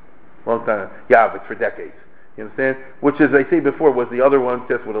used long time Yavitz for decades. You understand? Which, as I say before, was the other one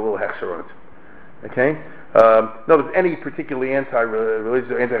just with a little hechsher on it. Okay? Notice any particularly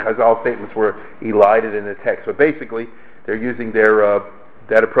anti-religious or anti-Chazal statements were elided in the text. So basically, they're using their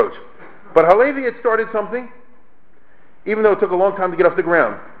that approach. But Halevi had started something, even though it took a long time to get off the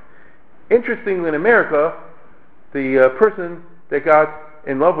ground. Interestingly, in America, the person that got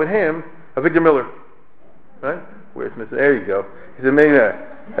in love with him, Victor Miller, right? Where's Mr. There you go. He's a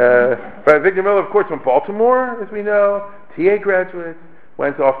millionaire. But Victor Miller, of course, from Baltimore, as we know, TA graduate,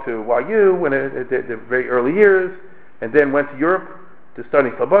 went off to YU in the very early years, and then went to Europe to study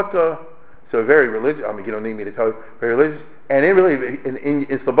Slobodka. So very religious. I mean, you don't need me to tell you. Very religious. And in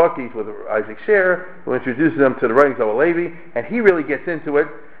Slobodka, he's with Isaac Sher, who introduces them to the writings of Halevi, and he really gets into it.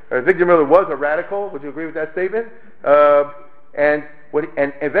 Victor Miller was a radical. Would you agree with that statement? And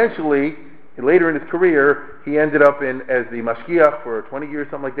eventually, later in his career, he ended up as the mashgiach for 20 years,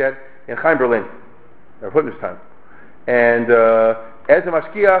 something like that, in Chaim Berlin, or Putner's time. And as a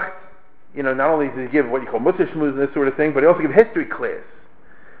mashgiach, not only did he give what you call Mussar Shmuz and this sort of thing, but he also gave history class,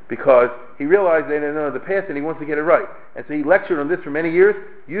 because he realized they didn't know the past and he wants to get it right. And so he lectured on this for many years,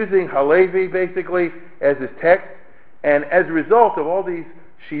 using Halevi basically as his text. And as a result of all these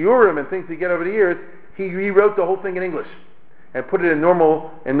shiurim and things he get over the years, he rewrote the whole thing in English and put it in normal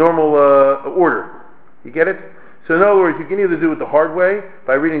order. You get it? So in other words, you can either do it the hard way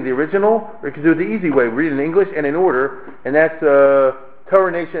by reading the original, or you can do it the easy way, read it in English and in order, and that's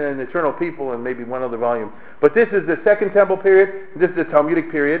Torah Nation and Eternal People and maybe one other volume. But this is the Second Temple period, this is the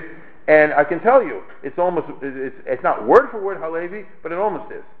Talmudic period, and I can tell you, it's not word for word Halevi, but it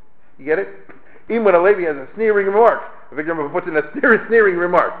almost is. You get it? Even when Halevi has a sneering remark, Victor puts in a sneering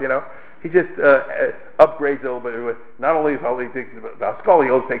remark, he just upgrades a little bit. Not only is Halevi about Scully,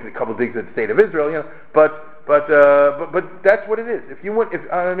 he also takes a couple of digs at the state of Israel, but that's what it is.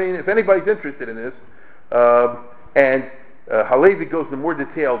 If anybody's interested in this, and Halevi goes into more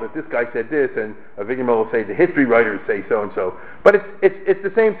detail that this guy said this, and Victor Miller will say the history writers say so and so. But it's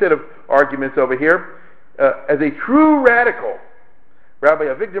the same set of arguments over here. As a true radical, Rabbi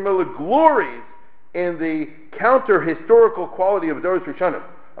Avigdor Miller glories in the counter-historical quality of Doros Rishonim.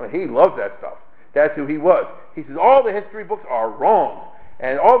 He loves that stuff. That's who he was. He says all the history books are wrong,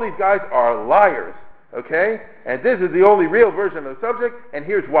 and all these guys are liars. Okay? And this is the only real version of the subject, and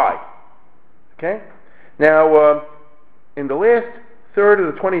here's why. Okay? Now, in the last third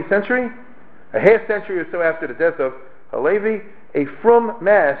of the 20th century, a half century or so after the death of Halevi, a frum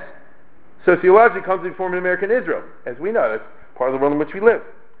mass sociologically comes to form in American Israel. As we know, that's part of the world in which we live.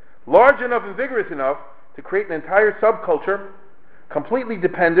 Large enough and vigorous enough to create an entire subculture, completely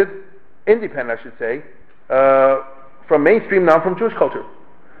independent, I should say, from mainstream, from Jewish culture.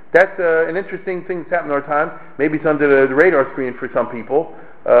 That's an interesting thing that's happened in our time. Maybe it's under the radar screen for some people.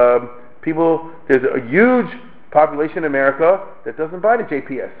 There's a huge population in America that doesn't buy the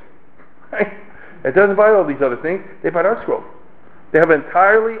JPS. Right? It doesn't buy all these other things. They buy ArtScroll. They have an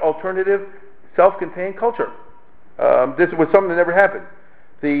entirely alternative, self-contained culture. This was something that never happened.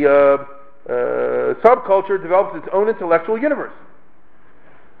 The subculture develops its own intellectual universe.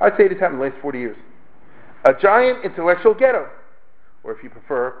 I'd say this happened in the last 40 years. A giant intellectual ghetto, or if you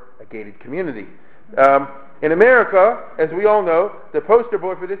prefer, a gated community. In America, as we all know, the poster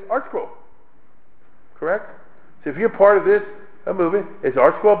boy for this, ArtScroll. Correct? So if you're part of this movement, it's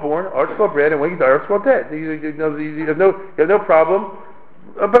ArtScroll born, ArtScroll bred, and when you die, ArtScroll dead. You have no problem.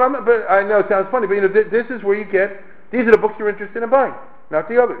 But I know it sounds funny, but this is where you get, these are the books you're interested in buying, not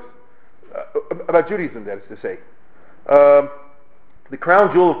the others. About Judaism, that is to say. The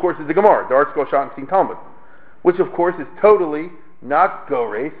crown jewel, of course, is the Gemara, the ArtScroll Schottenstein Talmud, which, of course, is totally not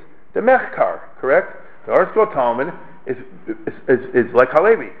Gores, the Mechkar, correct? The ArtScroll Talmud is like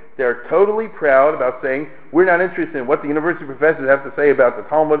Halevi. They're totally proud about saying, we're not interested in what the university professors have to say about the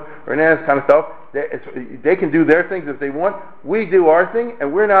Talmud or any of that kind of stuff. They can do their things if they want. We do our thing,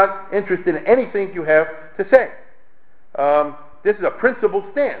 and we're not interested in anything you have to say. This is a principled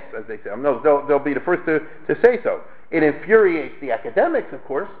stance, as they say. They'll be the first to say so. It infuriates the academics, of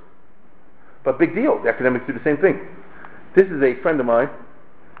course, but big deal. The academics do the same thing. This is a friend of mine,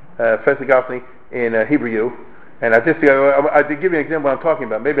 Professor Gafni, in Hebrew U, and I did give you an example of what I'm talking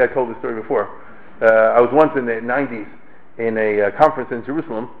about. Maybe I told this story before. I was once in the 90s in a conference in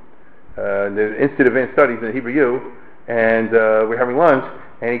Jerusalem, the Institute of Advanced Studies in Hebrew U, and we're having lunch,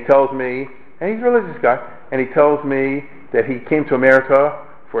 and he tells me, and he's a religious guy, and he tells me that he came to America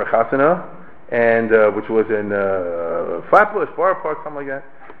for a chasana, and which was in Flatbush, Borough Park, something like that,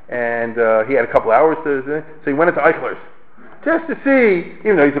 and he had a couple hours so he went into Eichler's just to see,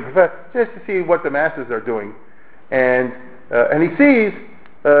 even though he's a professor, just to see what the masses are doing, and he sees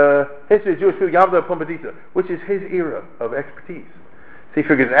history of Jewish food, Yavda Pumbedita, which is his era of expertise. So he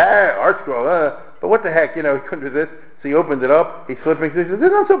figures, ArtScroll, but what the heck, he couldn't resist. So he opened it up, he flipped it, he says, this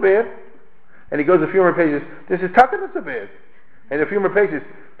is not so bad. And he goes a few more pages, this is not so bad. And a few more pages,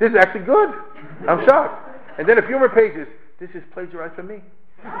 this is actually good. I'm shocked. And then a few more pages, this is plagiarized from me.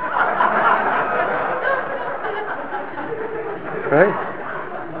 Right?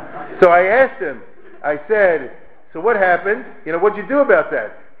 So I asked him, I said, so what happened? What'd you do about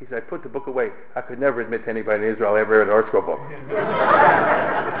that? He said, I put the book away. I could never admit to anybody in Israel I ever read an ArtScroll book.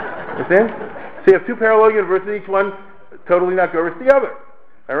 Understand? So you have two parallel universities, each one totally not goes to the other.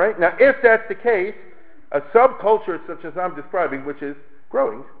 All right? Now, if that's the case, a subculture such as I'm describing, which is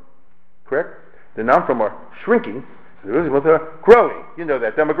growing, correct? The non-from are shrinking, the ones are growing. You know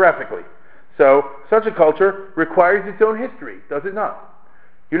that demographically. So such a culture requires its own history, does it not?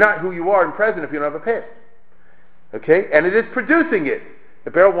 You're not who you are in present if you don't have a past. Okay? And it is producing it.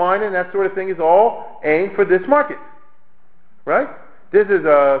 The barrel wine and that sort of thing is all aimed for this market. Right? This is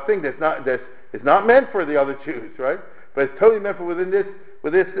a thing that's not meant for the other Jews, right? But it's totally meant for within this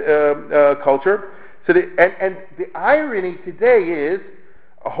culture. So the irony today is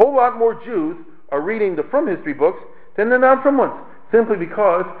a whole lot more Jews are reading the from history books than the non-from ones, simply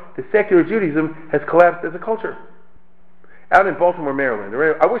because the secular Judaism has collapsed as a culture. Out in Baltimore, Maryland,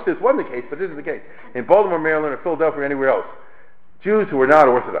 I wish this wasn't the case, but this is the case. In Baltimore, Maryland, or Philadelphia, or anywhere else, Jews who are not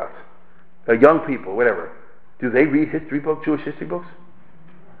Orthodox, young people, whatever, do they read history books, Jewish history books?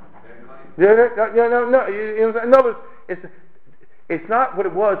 No. It's not what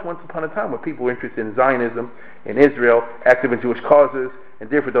it was once upon a time, where people were interested in Zionism, in Israel, active in Jewish causes, and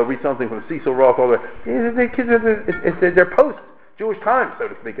therefore they'll read something from Cecil Roth, all that. They're post-Jewish times, so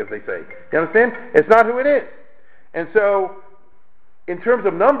to speak, as they say. You understand? It's not who it is. And so, in terms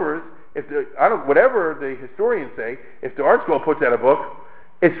of numbers, whatever the historians say, if the ArtScroll puts out a book,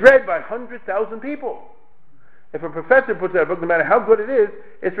 it's read by 100,000 people. If a professor puts out a book, no matter how good it is,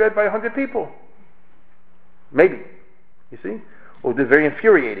 it's read by 100 people. Maybe. You see? Well, this is very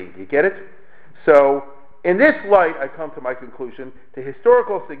infuriating. You get it? So, in this light, I come to my conclusion. The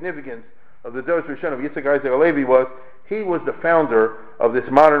historical significance of the Doros Rishon of Yitzhak Isaac Halevi was he was the founder of this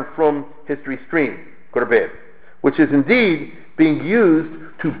modern from history stream, good or bad, which is indeed being used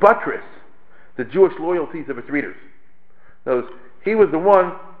to buttress the Jewish loyalties of its readers. He was the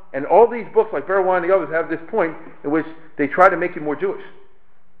one, and all these books like Berwan and the others have this point in which they try to make you more Jewish.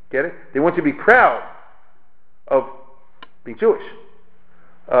 Get it? They want you to be proud of being Jewish.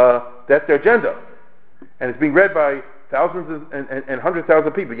 That's their agenda. And it's being read by thousands and hundreds of thousands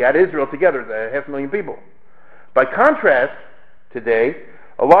of people. You add Israel together, it's 500,000 people. By contrast, today,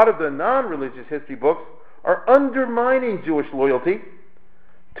 a lot of the non-religious history books are undermining Jewish loyalty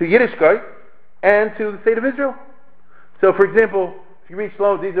to Yiddishkeit and to the state of Israel. So, for example, if you read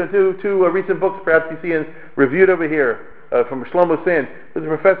Shlomo, these are two recent books, perhaps you see reviewed over here, from Shlomo Sand, who's a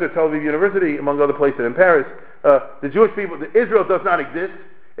professor at Tel Aviv University, among other places in Paris. The Jewish people, Israel does not exist.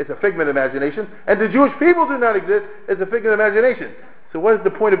 It's a figment of imagination. And the Jewish people do not exist. It's a figment of imagination. So what is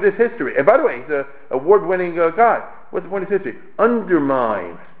the point of this history? And by the way, he's an award-winning guy. What's the point of his history?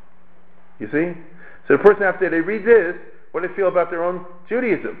 Undermine. You see? So the person after they read this, what do they feel about their own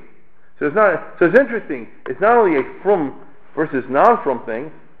Judaism? So it's interesting. It's not only a from versus non-from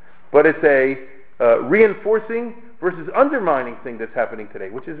thing, but it's a reinforcing versus undermining thing that's happening today,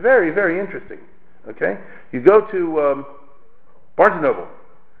 which is very, very interesting. Okay? You go to Barnes & Noble,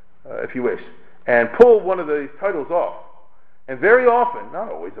 if you wish, and pull one of these titles off. And very often,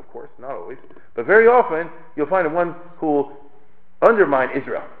 not always, of course, not always, but very often, you'll find one who will undermine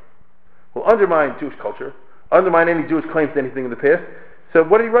Israel, will undermine Jewish culture, undermine any Jewish claims to anything in the past. So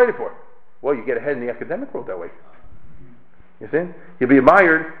what did he write it for? Well, you get ahead in the academic world that way. You see? You'll be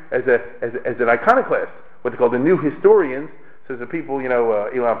admired as an iconoclast, what they call the new historians. So the people,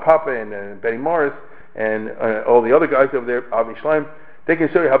 Ilan Papa and Benny Morris and all the other guys over there, Avi Shleim, they can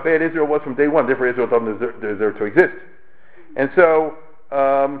show you how bad Israel was from day one. Therefore, Israel doesn't deserve to exist. And so,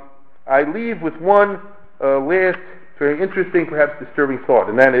 I leave with one last, very interesting, perhaps disturbing thought,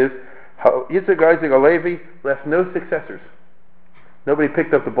 and that is how Yitzhak Isaac Halevi left no successors. Nobody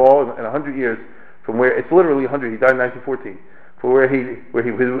picked up the ball in 100 years from where it's literally 100. He died in 1914. For where he was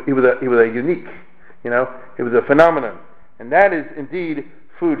a unique, he was a phenomenon, and that is indeed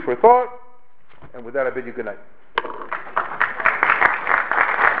food for thought. And with that, I bid you good night.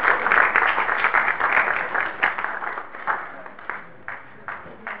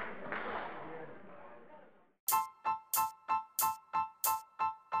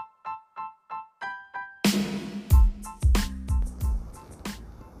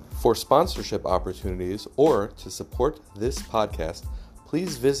 For sponsorship opportunities or to support this podcast,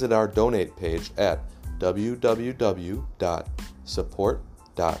 please visit our donate page at www.supportthe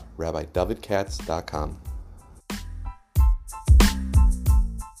www.rabbidavidkatz.com.